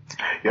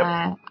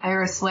 Yep.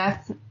 Iris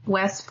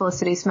West,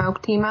 Felicity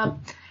Smoke team up.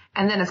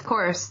 And then, of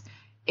course,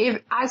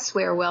 if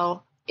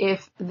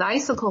The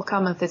Icicle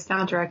Cometh is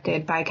not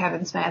directed by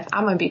Kevin Smith,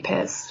 I'm going to be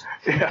pissed.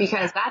 Yeah.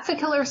 Because that's a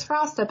Killer's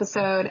Frost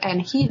episode,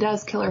 and he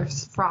does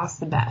Killer's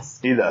Frost the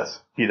best. He does.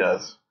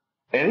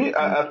 And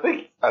I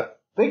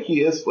think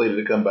he is slated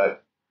to come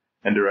back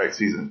and direct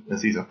season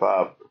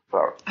 5.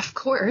 Of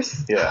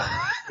course. Yeah.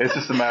 It's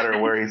just a matter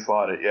of where he's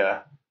slotted,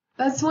 yeah.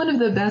 That's one of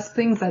the best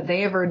things that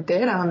they ever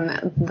did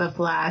on The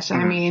Flash.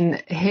 I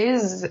mean,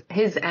 his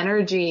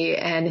energy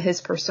and his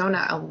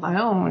persona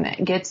alone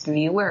gets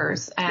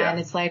viewers. And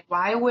it's like,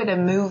 why would a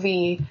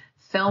movie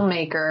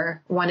filmmaker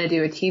want to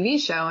do a TV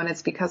show? And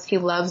it's because he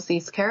loves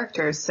these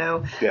characters.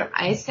 So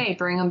I say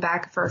bring him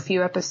back for a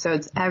few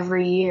episodes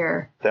every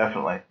year.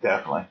 Definitely.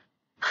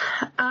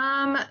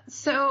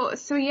 So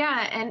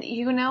yeah, and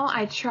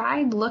I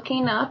tried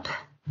looking up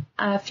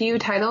a few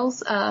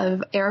titles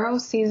of Arrow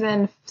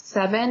season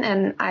 7,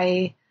 and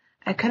I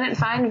couldn't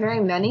find very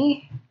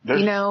many.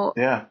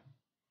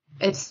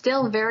 It's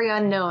still very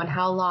unknown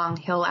how long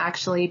he'll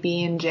actually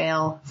be in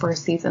jail for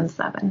season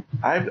 7.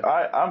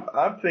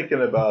 I'm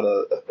thinking about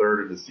a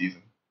third of the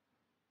season.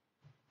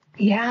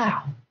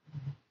 Yeah,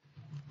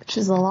 which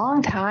is a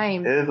long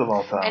time. It is a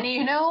long time. And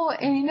you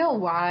know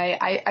why?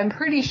 I'm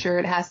pretty sure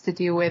it has to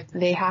do with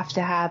they have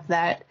to have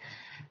that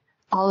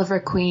Oliver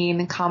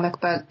Queen comic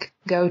book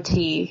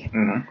goatee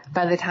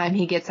by the time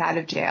he gets out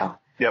of jail.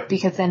 Yep.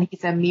 Because then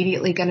he's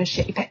immediately going to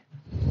shave it.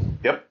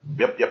 Yep.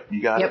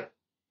 You got it.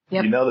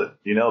 Yep. You nailed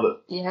it.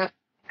 Yep.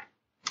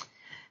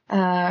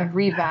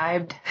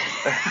 Revived.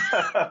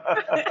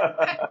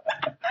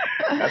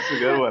 That's a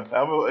good one.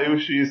 Maybe we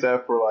should use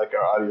that for like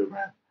our audio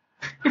rant.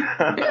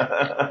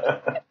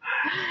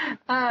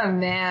 Oh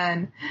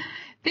man.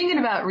 Thinking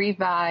about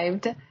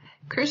Revived,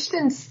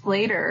 Christian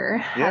Slater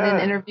had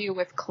an interview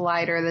with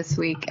Collider this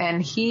week,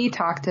 and he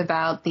talked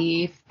about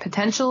the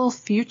potential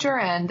future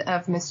end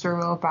of Mr.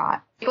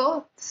 Robot.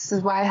 This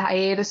is why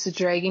Hiatus is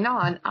dragging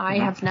on. I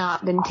have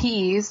not been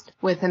teased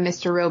with a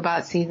Mr.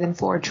 Robot season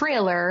 4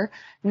 trailer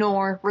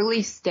nor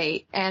release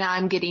date, and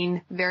I'm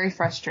getting very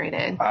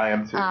frustrated. I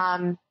am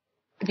too.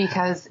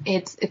 Because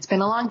it's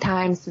been a long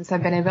time since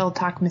I've been able to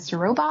talk Mr.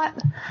 Robot.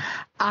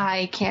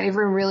 I can't even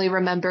really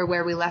remember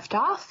where we left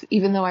off,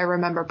 even though I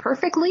remember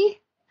perfectly.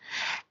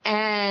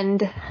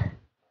 And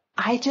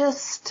I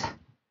just,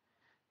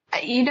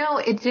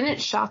 it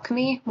didn't shock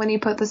me when he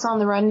put this on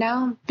the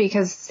rundown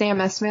because Sam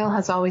Esmail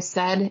has always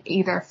said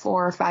either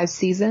 4 or 5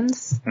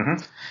 seasons.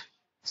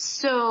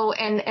 So,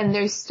 and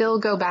they still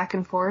go back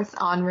and forth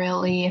on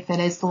really if it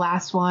is the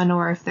last one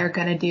or if they're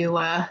going to do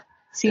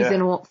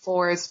season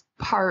 4's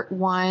part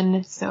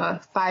 1. So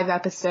 5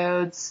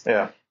 episodes.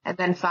 Yeah. And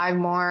then 5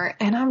 more.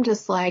 And I'm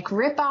just like,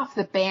 rip off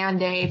the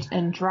Band-Aid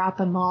and drop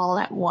them all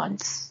at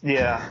once.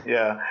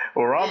 Yeah.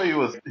 Well, Rami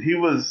was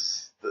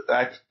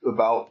asked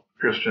about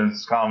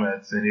Christian's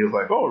comments, and he was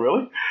like, oh,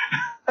 really?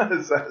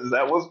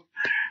 that was,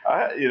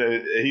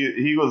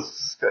 he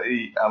was,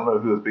 I don't know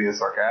if he was being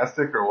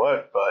sarcastic or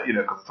what, but,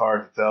 because it's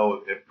hard to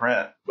tell in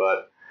print.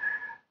 But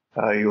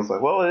he was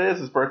like, well, it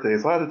is his birthday,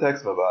 so I had to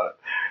text him about it.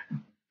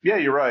 Yeah,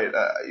 you're right.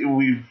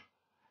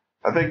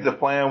 I think the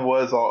plan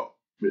was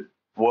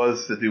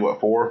to do 4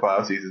 or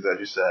 5 seasons, as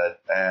you said,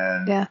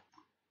 and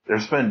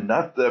there's been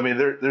nothing. I mean,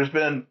 there's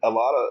been a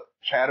lot of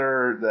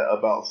chatter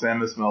about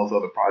Sam Esmail's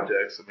other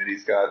projects. I mean,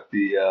 he's got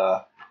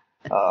the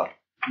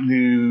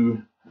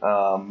new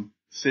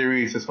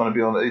series that's going to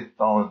be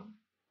on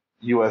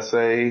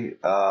USA.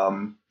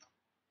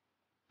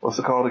 What's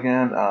it called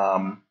again?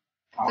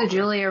 The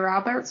Julia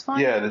Roberts one.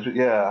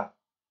 Yeah.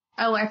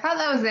 Oh, I thought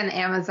that was an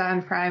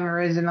Amazon Prime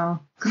original.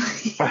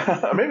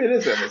 Maybe it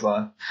is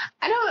Amazon.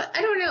 I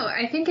don't know.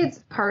 I think it's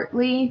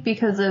partly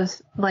because of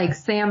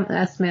Sam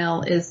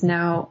Esmail is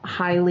now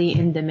highly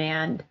in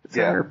demand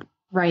for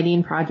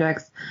writing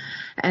projects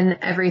and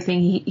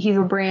everything. He's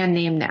a brand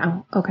name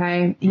now.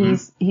 Okay.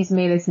 He's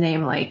made his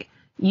name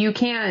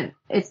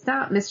it's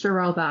not Mr.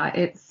 Robot.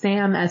 It's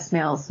Sam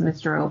Esmail's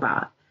Mr.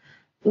 Robot,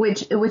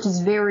 which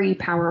is very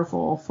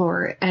powerful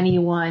for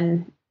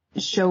anyone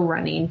show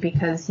running,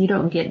 because you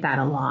don't get that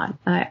a lot.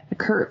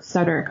 Kurt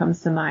Sutter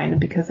comes to mind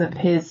because of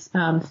his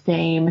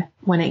fame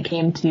when it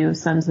came to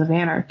Sons of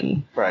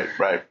Anarchy. Right.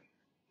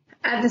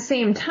 At the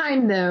same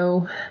time,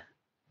 though,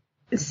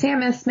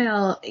 Sam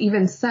Esmail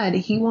even said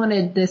he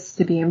wanted this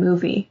to be a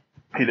movie.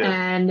 He did.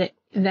 And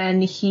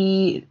then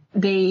he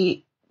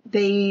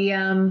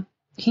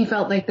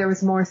felt like there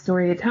was more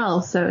story to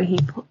tell, so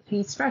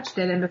he stretched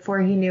it, and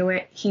before he knew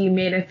it, he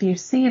made a few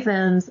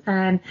seasons,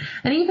 and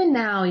even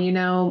now, you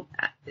know,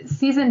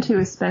 season 2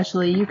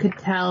 especially, you could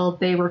tell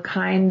they were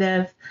kind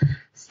of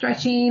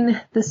stretching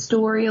the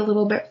story a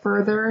little bit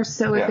further.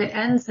 So if it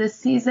ends this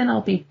season,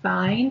 I'll be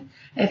fine.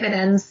 If it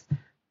ends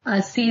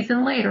a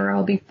season later,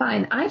 I'll be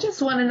fine. I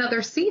just want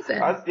another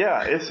season.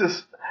 It's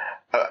just,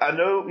 I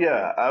know,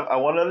 I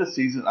want another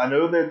season. I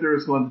know that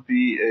there's going to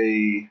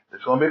be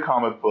a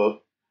comic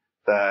book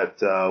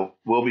that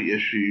will be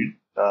issued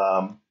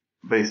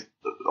based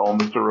on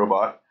Mr.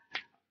 Robot.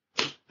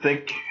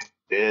 I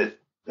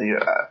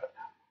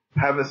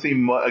haven't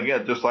seen much,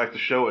 again, just like the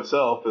show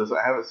itself,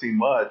 I haven't seen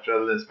much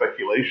other than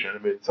speculation. I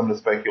mean, some of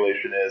the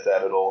speculation is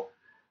that it'll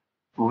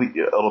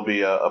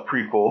be a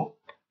prequel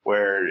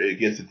where it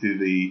gets into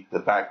the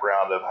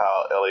background of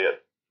how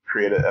Elliot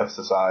created F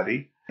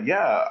Society.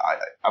 Yeah,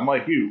 I'm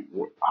like you.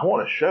 I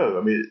want a show.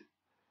 I mean,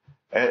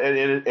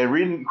 and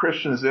reading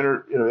Christian's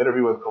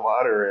interview with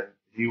Collider, and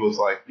he was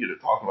like,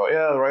 talking about,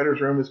 the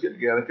writer's room is getting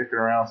together, kicking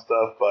around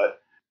stuff. But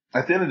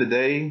at the end of the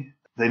day,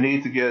 they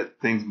need to get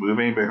things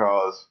moving,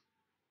 because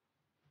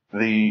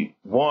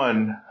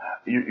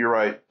you're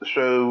right, the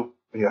show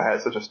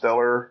had such a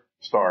stellar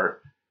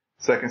start.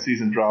 Second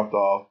season dropped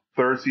off.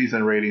 Third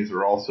season ratings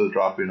are also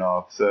dropping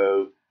off.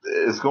 So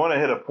it's going to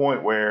hit a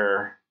point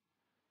where,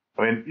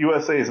 I mean,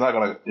 USA is not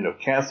going to,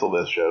 cancel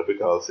this show,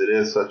 because it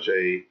is such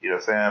a,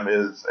 Sam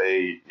is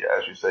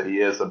as you said, he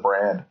is a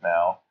brand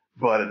now.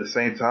 But at the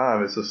same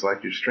time, it's just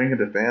like you're stringing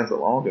the fans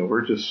along, and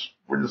we're just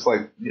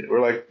like, we're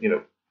like,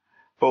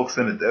 folks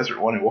in the desert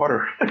wanting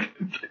water.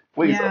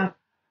 Please.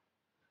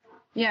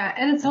 Yeah,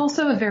 and it's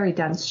also a very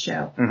dense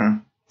show. Mm-hmm.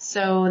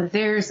 So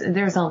there's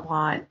a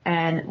lot,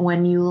 and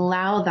when you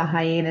allow the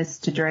hiatus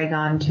to drag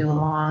on too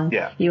long,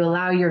 you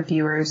allow your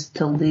viewers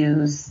to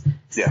lose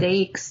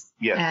stakes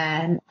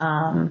and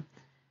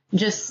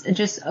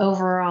just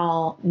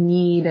overall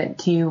need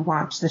to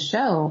watch the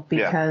show,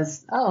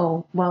 because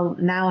now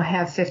I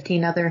have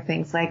 15 other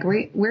things. Like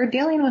we're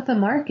dealing with a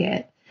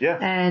market. Yeah.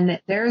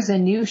 And there's a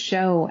new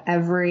show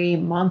every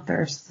month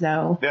or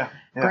so. Yeah.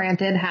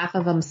 Granted, half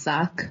of them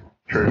suck.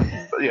 True.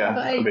 Yeah.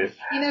 But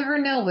you never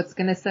know what's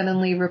going to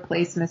suddenly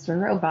replace Mr.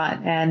 Robot.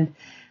 And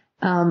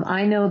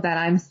I know that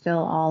I'm still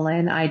all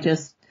in. I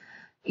just,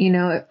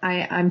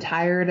 I'm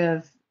tired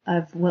of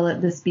will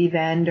this be the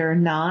end or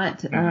not?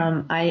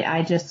 Mm-hmm.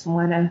 I just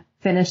want to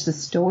finish the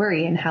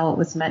story and how it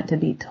was meant to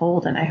be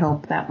told. And I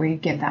hope that we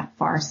get that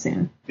far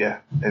soon.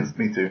 Yeah.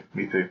 Me too.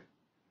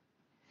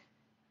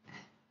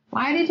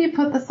 Why did you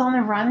put this on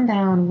the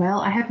rundown, Will?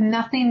 I have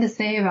nothing to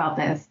say about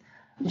this.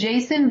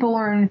 Jason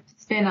Bourne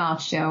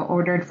spin-off show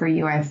ordered for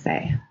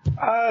USA.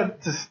 I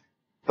just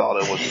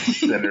thought it was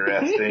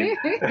interesting.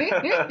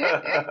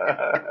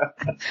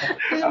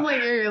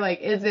 You're like,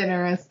 it's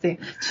interesting.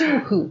 To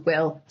who,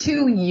 Will?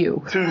 To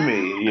you. To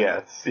me,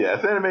 yes.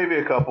 And maybe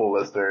a couple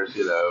listeners,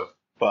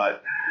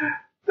 But,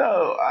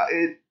 no,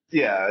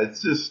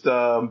 it's just,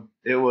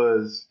 it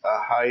was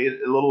a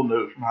little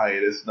note from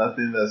Hiatus.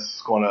 Nothing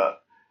that's going to,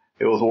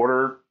 it was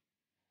ordered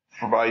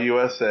by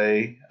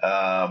USA.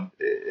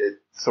 It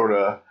sort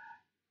of,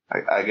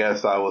 I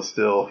guess I was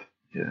still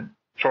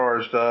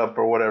charged up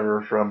or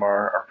whatever from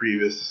our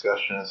previous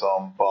discussions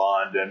on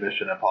Bond and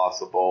Mission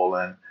Impossible,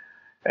 and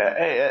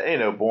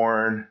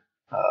Bourne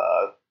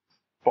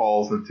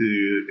falls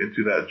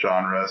into that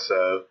genre.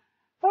 So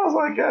I was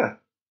like,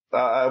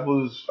 I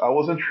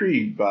was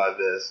intrigued by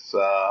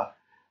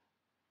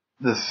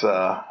this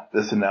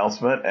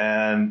announcement,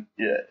 and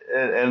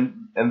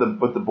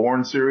with the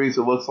Bourne series,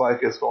 it looks like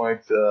it's going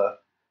to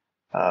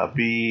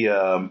be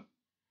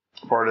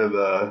part of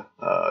the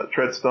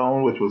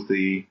Treadstone, which was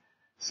the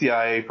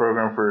CIA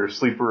program for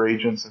sleeper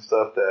agents and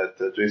stuff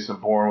that Jason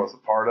Bourne was a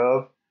part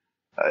of.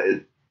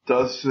 It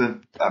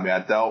doesn't. I mean, I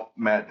doubt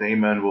Matt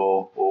Damon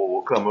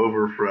will come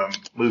over from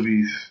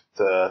movies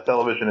to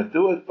television and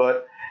do it,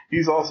 but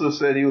he's also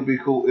said he would be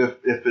cool if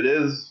it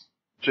is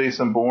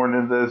Jason Bourne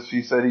in this.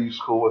 He said he's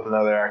cool with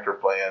another actor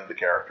playing the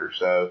character.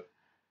 So,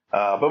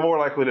 but more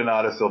likely than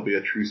not, it'll be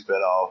a true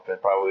spinoff,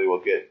 and probably we'll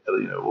get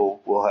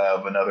we'll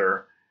have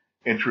another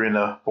entry in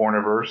the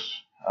Bourneverse,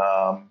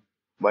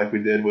 like we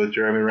did with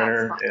Jeremy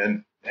Renner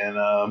and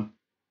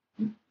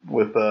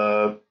with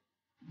the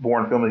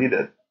Bourne film that he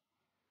did.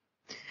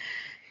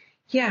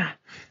 Yeah.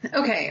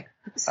 Okay.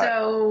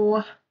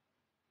 So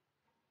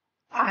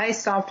I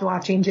stopped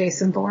watching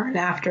Jason Bourne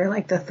after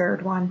the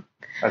third one.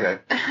 Okay.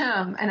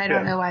 And I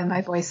don't know why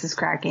my voice is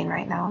cracking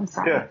right now. I'm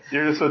sorry. Yeah,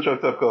 you're just so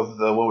choked up because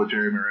what would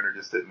Jeremy Renner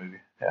just did movie.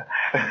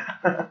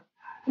 Yeah.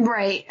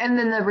 Right. And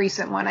then the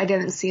recent one, I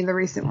didn't see the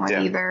recent one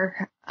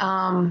either.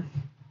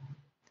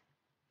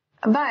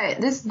 But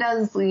this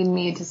does lead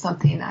me to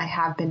something I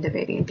have been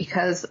debating,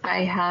 because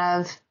I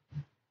have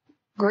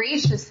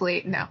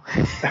graciously, no.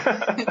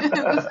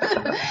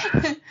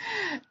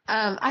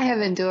 I have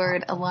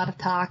endured a lot of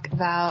talk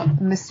about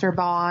Mr.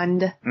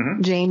 Bond,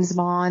 James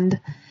Bond,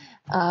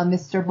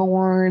 Mr.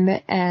 Bourne,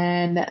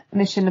 and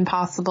Mission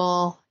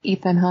Impossible,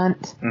 Ethan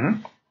Hunt.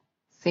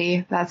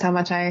 See, that's how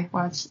much I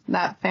watched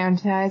that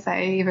franchise.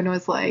 I even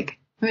was like,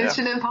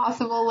 Mission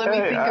Impossible, let me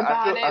think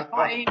about it.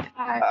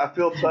 I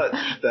feel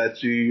touched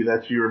that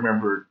you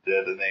remembered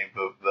the name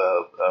of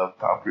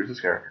Tom Cruise's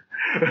character.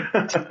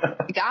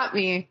 You got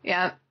me.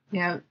 Yep.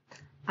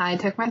 I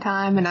took my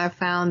time and I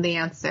found the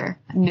answer.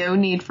 No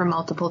need for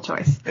multiple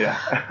choice. Yeah.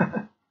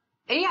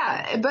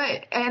 Yeah,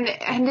 but and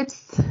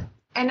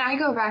I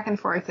go back and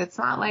forth. It's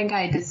not like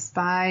I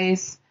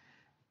despise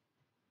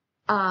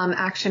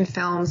action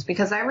films,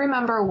 because I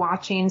remember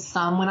watching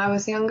some when I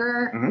was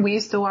younger. We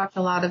used to watch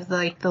a lot of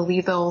the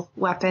Lethal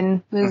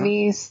Weapon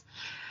movies.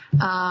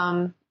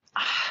 My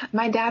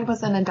dad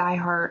wasn't a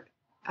diehard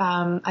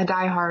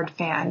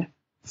fan.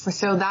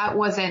 So that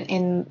wasn't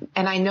in,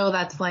 and I know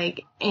that's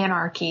like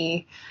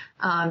anarchy,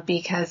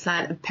 because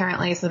that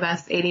apparently is the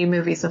best 80s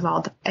movies of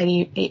all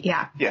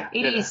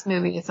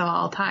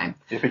time.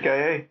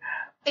 Yippee-ki-yay.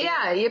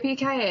 Yeah,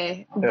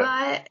 yippee-ki-yay.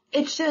 But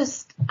it's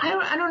just,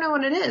 I don't know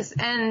what it is.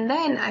 And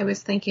then I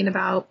was thinking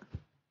about,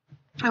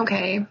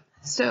 okay,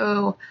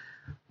 so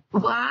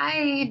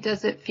why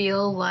does it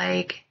feel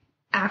like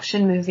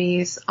action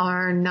movies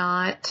are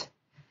not,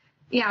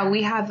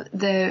 we have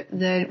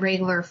the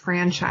regular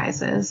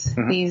franchises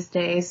these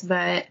days,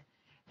 but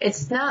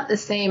it's not the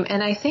same.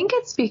 And I think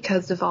it's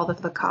because of all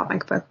of the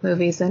comic book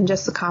movies and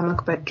just the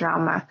comic book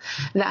drama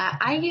that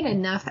I get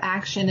enough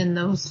action in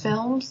those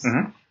films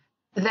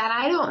that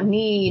I don't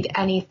need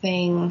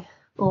anything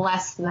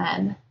less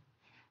than.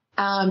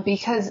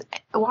 Because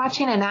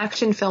watching an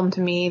action film, to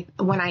me,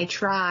 when I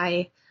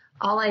try,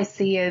 all I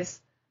see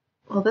is,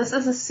 well, this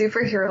is a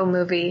superhero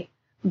movie,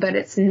 but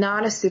it's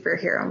not a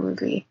superhero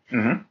movie.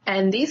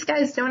 And these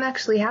guys don't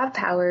actually have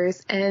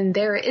powers, and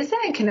there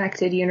isn't a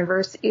connected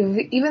universe,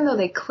 even though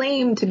they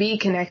claim to be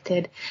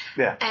connected.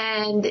 Yeah.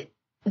 And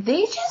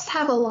they just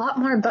have a lot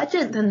more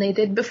budget than they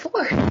did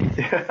before.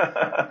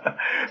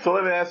 So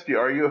let me ask you,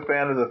 are you a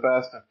fan of the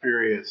Fast and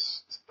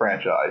Furious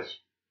franchise?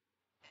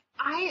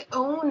 I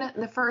own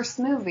the first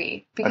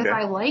movie because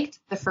I liked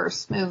the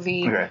first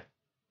movie.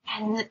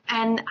 And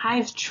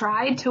I've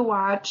tried to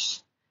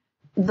watch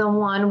the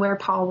one where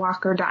Paul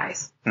Walker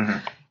dies.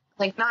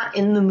 Like, not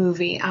in the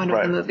movie, out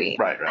of the movie.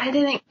 I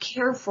didn't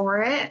care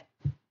for it.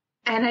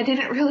 And I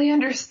didn't really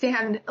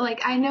understand.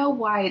 Like, I know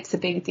why it's a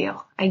big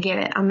deal. I get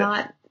it. I'm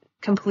not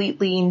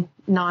completely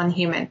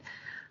non-human.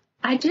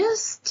 I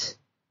didn't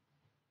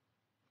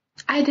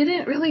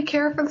really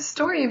care for the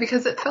story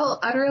because it felt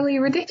utterly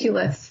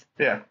ridiculous.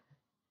 Yeah.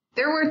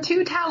 There were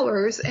 2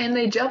 towers, and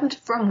they jumped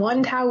from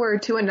one tower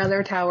to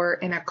another tower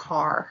in a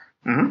car.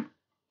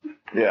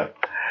 Yeah.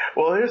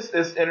 Well,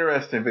 it's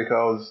interesting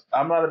because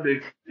I'm not a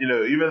big,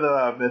 even though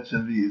I've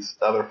mentioned these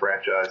other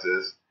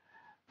franchises,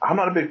 I'm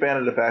not a big fan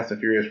of the Fast and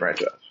Furious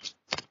franchise.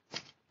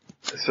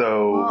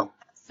 So. Well,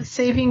 that's the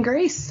saving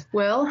grace,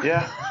 Will.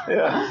 Yeah.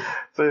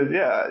 So,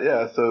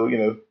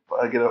 So,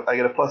 I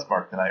get a plus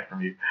mark tonight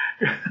from you.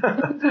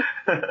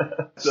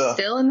 So.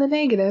 Still in the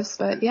negatives,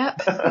 but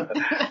yep.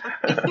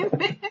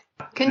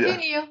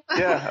 Continue.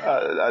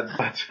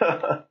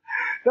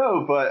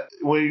 No, but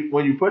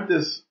when you put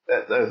this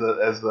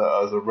as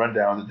a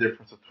rundown, the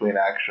difference between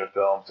action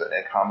films and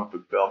comic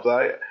book films,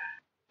 I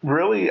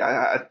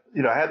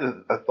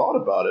thought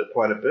about it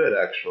quite a bit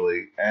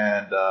actually,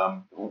 and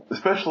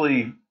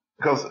especially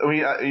because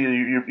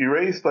you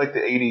raised like the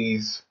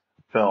 80s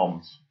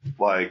films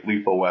like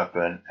Lethal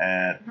Weapon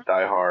and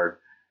Die Hard,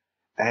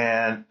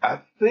 and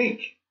I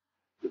think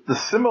the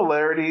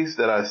similarities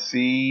that I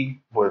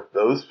see with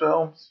those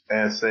films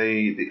and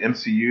say the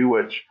MCU,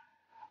 which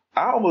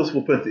I almost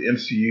will put the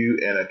MCU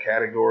in a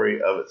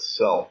category of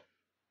itself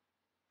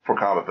for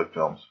comic book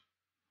films.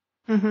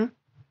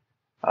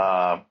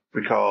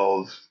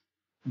 Because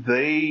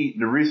the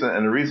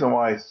reason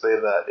why I say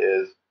that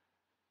is,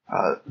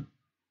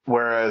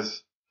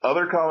 whereas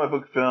other comic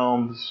book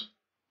films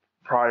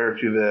prior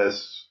to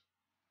this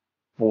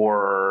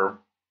were,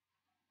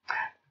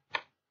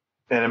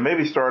 and it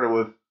maybe started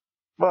with,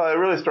 it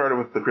really started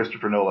with the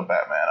Christopher Nolan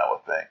Batman, I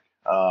would think.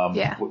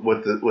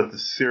 With the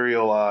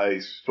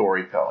serialized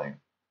storytelling.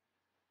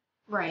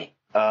 Right.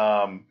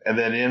 And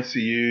then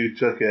MCU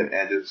took it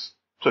and just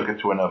took it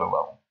to another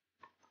level.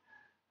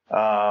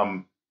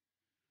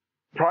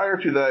 Prior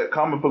to that,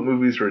 comic book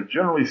movies were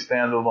generally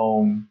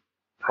standalone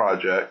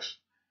projects.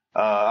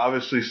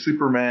 Obviously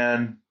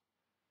Superman,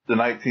 the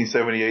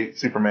 1978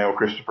 Superman with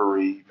Christopher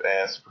Reeve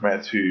and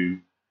Superman 2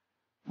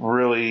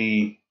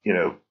 really,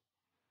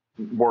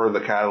 were the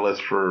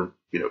catalyst for,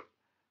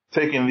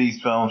 taking these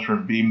films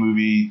from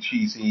B-movie,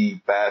 cheesy,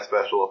 bad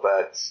special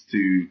effects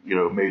to,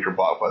 major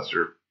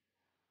blockbuster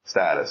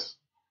status.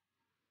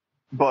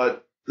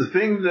 But the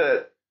thing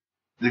that,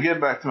 to get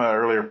back to my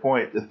earlier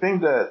point, the thing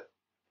that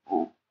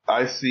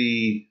I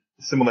see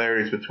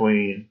similarities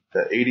between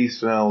the 80s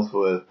films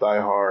with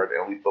Die Hard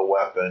and Lethal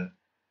Weapon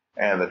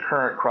and the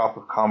current crop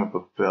of comic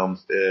book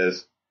films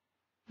is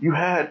you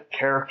had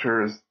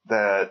characters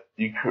that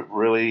you could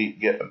really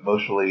get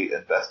emotionally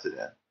invested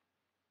in.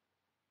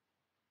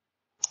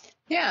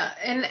 Yeah,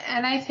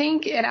 and I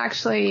think it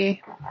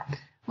actually,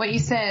 what you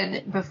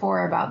said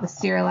before about the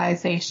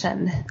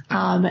serialization,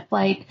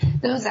 like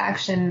those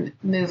action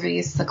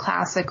movies, the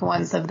classic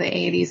ones of the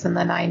 80s and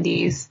the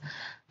 90s,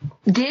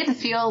 did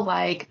feel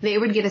like they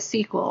would get a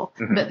sequel,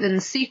 but then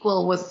the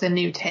sequel was the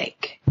new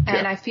take.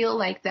 And I feel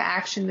like the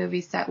action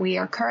movies that we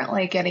are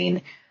currently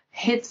getting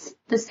hits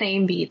the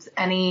same beats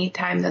any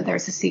time that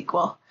there's a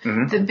sequel.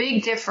 The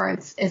big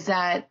difference is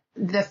that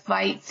the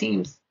fight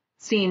scenes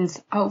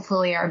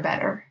hopefully are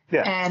better.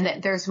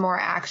 And there's more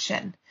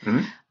action.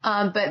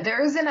 But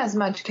there isn't as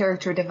much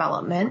character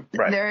development.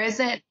 Right. There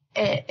isn't,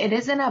 it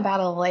isn't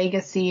about a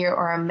legacy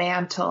or a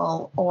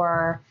mantle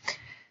or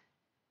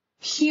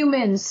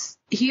human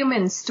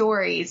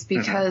stories,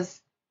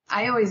 because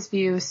I always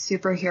view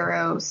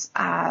superheroes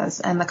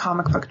and the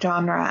comic book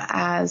genre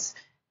as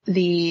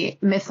the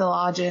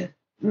mythology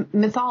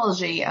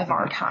of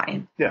our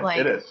time. Like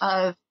it is.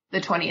 Of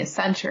the 20th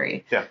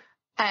century.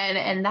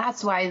 And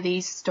that's why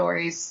these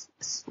stories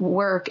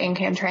work and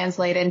can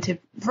translate into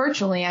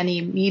virtually any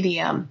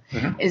medium,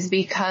 is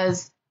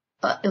because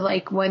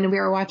like when we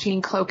were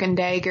watching Cloak and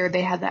Dagger,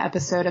 they had the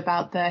episode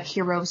about the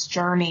hero's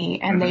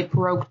journey, and they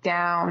broke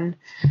down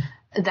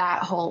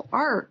that whole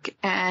arc,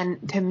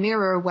 and to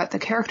mirror what the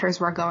characters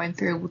were going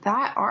through.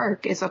 That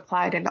arc is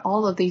applied in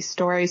all of these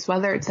stories,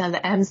 whether it's in the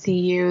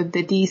MCU,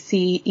 the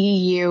DC,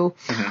 EU,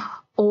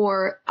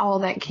 or all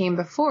that came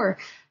before.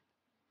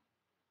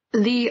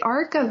 The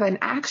arc of an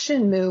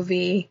action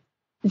movie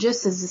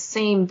just is the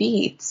same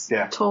beats,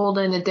 told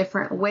in a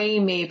different way,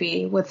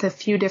 maybe with a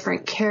few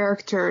different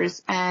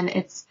characters, and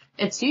it's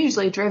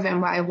usually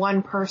driven by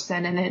one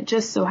person, and it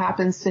just so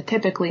happens to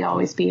typically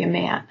always be a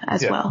man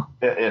as well.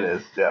 It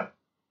is,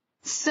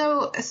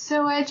 So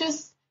I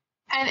just,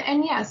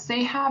 and yes,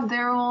 they have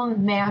their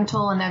own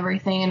mantle and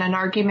everything, and an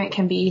argument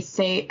can be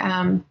said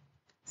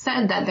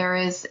that there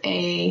is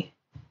a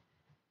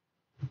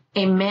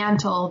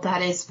mantle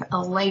that is a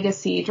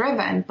legacy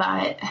driven,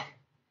 but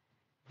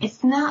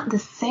it's not the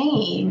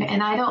same,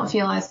 and I don't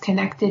feel as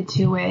connected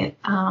to it,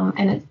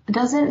 and it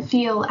doesn't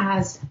feel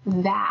as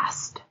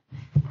vast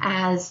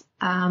as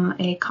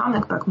a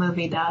comic book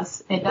movie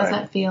does. It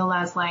doesn't feel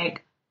as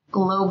like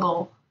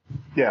global.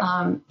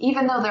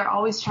 Even though they're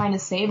always trying to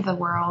save the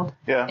world,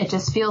 it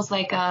just feels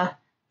like a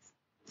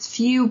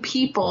few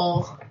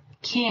people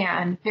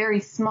very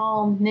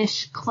small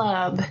niche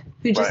club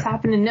who just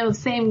happen to know the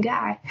same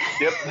guy.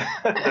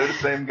 They're the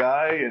same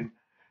guy, and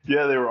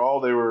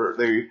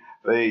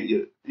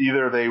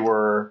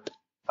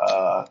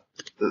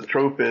the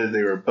trope is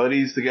they were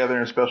buddies together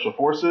in special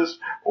forces,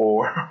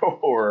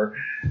 or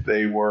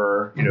they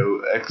were,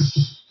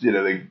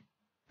 they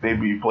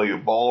maybe play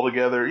ball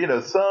together,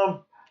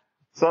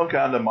 some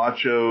kind of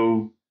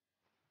macho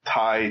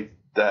tie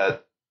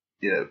that,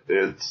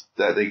 it's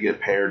that they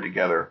get paired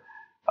together.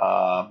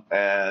 But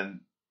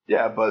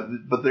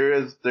there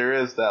is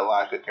that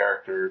lack of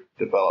character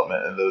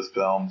development in those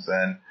films,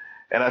 and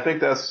I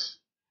think that's,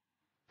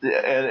 and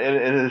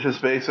it's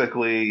just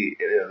basically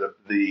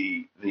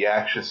the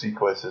action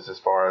sequences as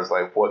far as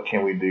like what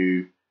can we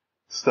do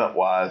stunt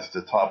wise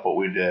to top what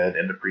we did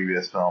in the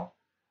previous film,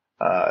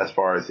 as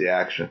far as the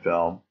action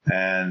film,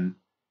 and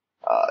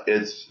I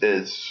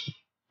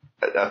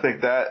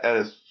think that at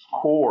its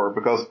core,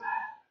 because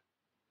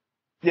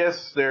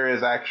yes, there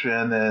is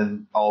action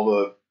and all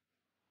the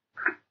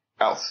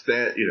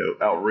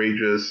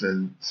outrageous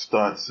and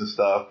stunts and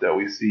stuff that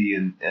we see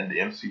in the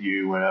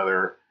MCU and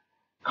other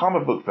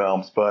comic book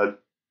films,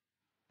 but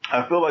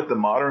I feel like the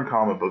modern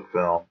comic book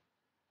film,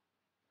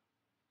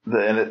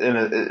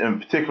 in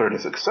particular the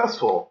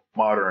successful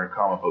modern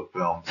comic book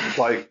films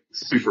like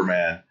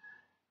Superman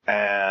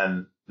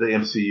and the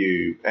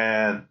MCU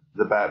and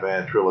the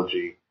Batman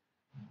trilogy,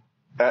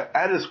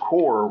 at its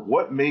core,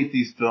 what made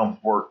these films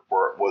work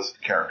for it was the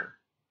character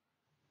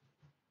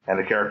and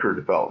the character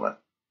development.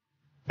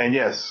 And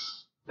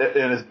yes,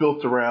 and it's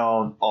built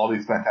around all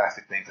these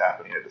fantastic things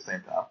happening at the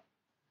same time.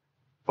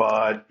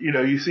 But,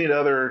 you've seen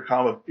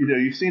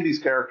you've seen these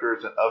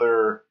characters in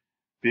other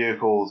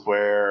vehicles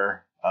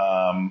where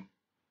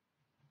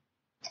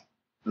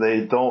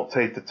they don't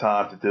take the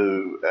time to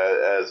do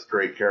as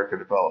great character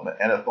development,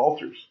 and it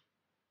falters.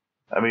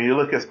 I mean, you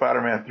look at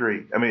Spider-Man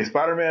 3. I mean,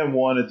 Spider-Man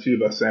 1 and 2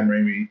 by Sam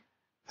Raimi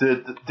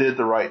did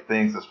the right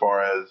things as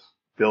far as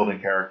building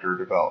character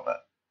development.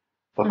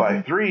 But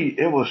by 3,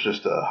 it was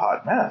just a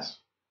hot mess.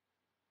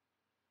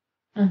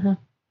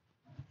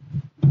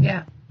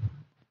 Yeah.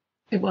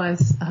 It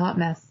was a hot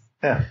mess.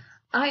 Yeah.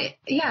 I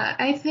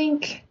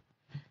think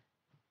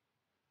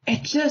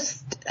it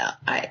just,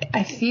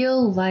 I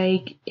feel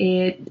like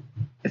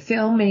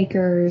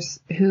filmmakers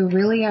who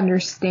really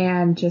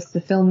understand just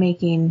the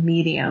filmmaking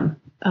medium,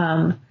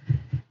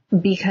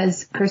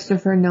 because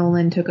Christopher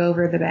Nolan took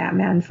over the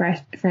Batman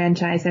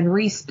franchise and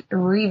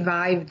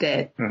revived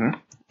it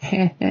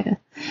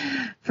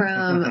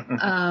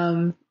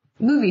from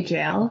movie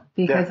jail,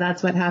 because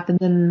that's what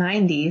happened in the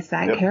 90s.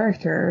 That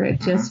character,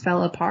 it just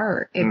fell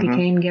apart. It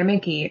became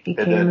gimmicky. It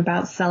became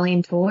about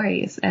selling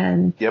toys,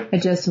 and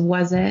it just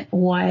wasn't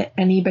what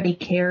anybody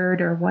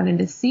cared or wanted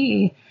to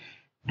see.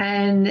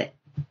 And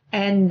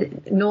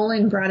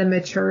Nolan brought a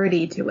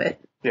maturity to it.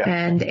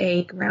 And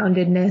a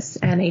groundedness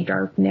and a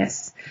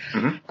darkness.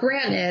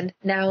 Granted,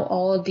 now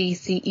all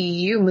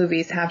DCEU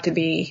movies have to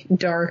be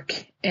dark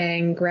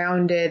and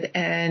grounded,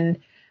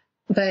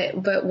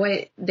 but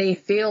what they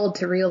failed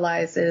to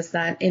realize is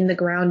that in the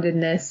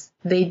groundedness,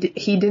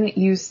 he didn't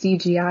use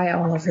CGI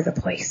all over the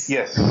place.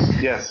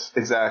 Yes,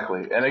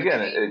 exactly. And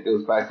again, it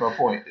goes back to my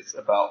point. It's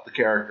about the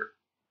character.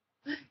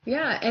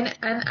 Yeah, and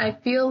I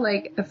feel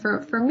like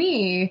for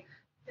me,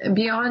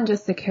 beyond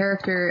just the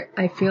character,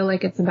 I feel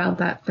like it's about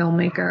that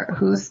filmmaker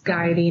who's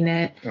guiding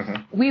it.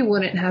 We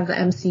wouldn't have the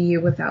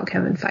MCU without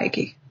Kevin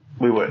Feige.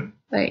 We wouldn't.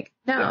 Like,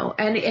 no.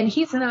 And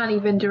he's not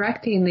even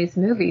directing these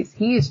movies.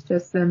 He's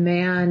just the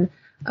man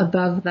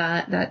above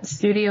that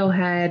studio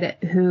head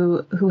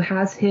who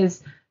has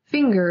his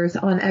fingers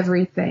on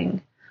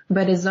everything,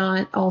 but is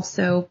not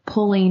also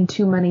pulling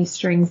too many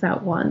strings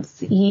at once.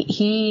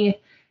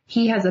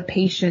 He has a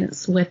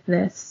patience with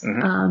this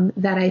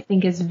that I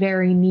think is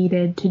very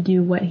needed to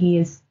do what he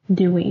is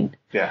doing.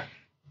 Yeah.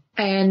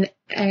 And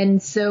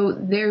so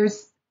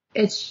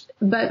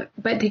but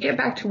to get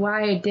back to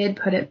why I did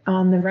put it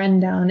on the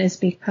rundown is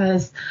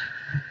because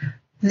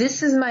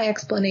this is my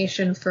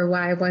explanation for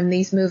why when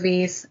these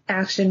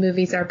action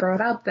movies are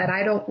brought up, that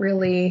I don't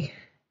really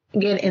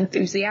get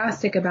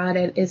enthusiastic about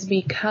it, is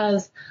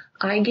because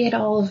I get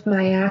all of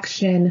my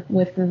action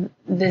with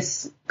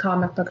this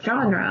comic book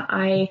genre.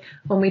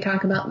 When we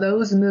talk about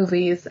those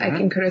movies, I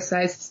can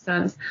criticize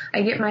stunts.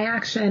 I get my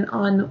action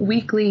on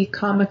weekly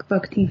comic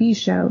book TV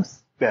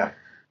shows. Yeah.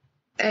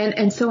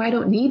 And so I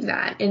don't need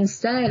that.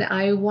 Instead,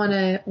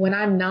 when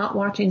I'm not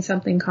watching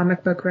something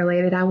comic book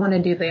related, I want to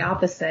do the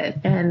opposite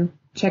and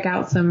check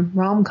out some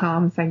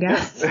rom-coms, I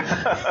guess.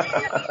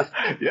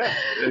 Yeah,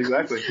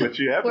 exactly. Which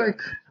you have.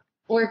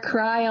 Or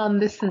cry on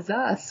This Is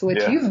Us,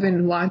 which you've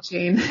been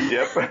watching.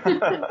 Yep.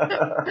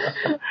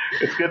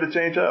 It's good to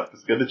change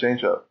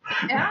up.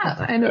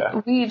 Yeah,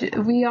 and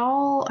we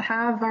all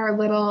have our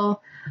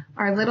little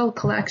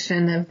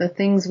collection of the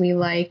things we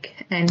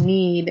like and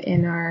need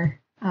in our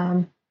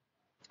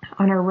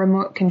on our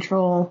remote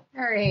control.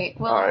 All right.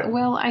 Well,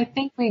 Will, I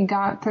think we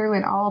got through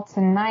it all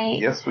tonight.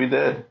 Yes, we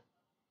did.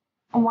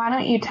 Why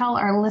don't you tell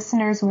our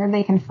listeners where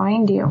they can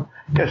find you?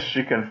 Yes,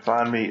 you can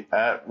find me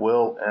at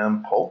Will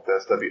M. Polk.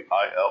 That's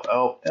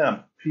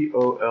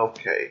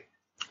WILLMPOLK.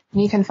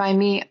 You can find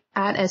me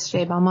at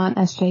SJ Belmont,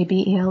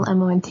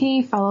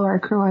 SJBELMONT. Follow our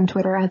crew on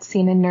Twitter at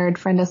SNN.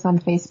 Friend us on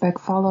Facebook.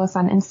 Follow us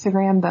on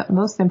Instagram. But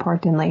most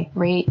importantly,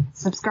 rate,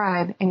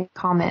 subscribe, and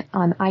comment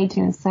on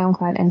iTunes,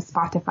 SoundCloud, and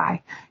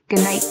Spotify. Good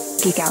night.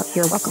 Geek out.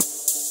 You're welcome.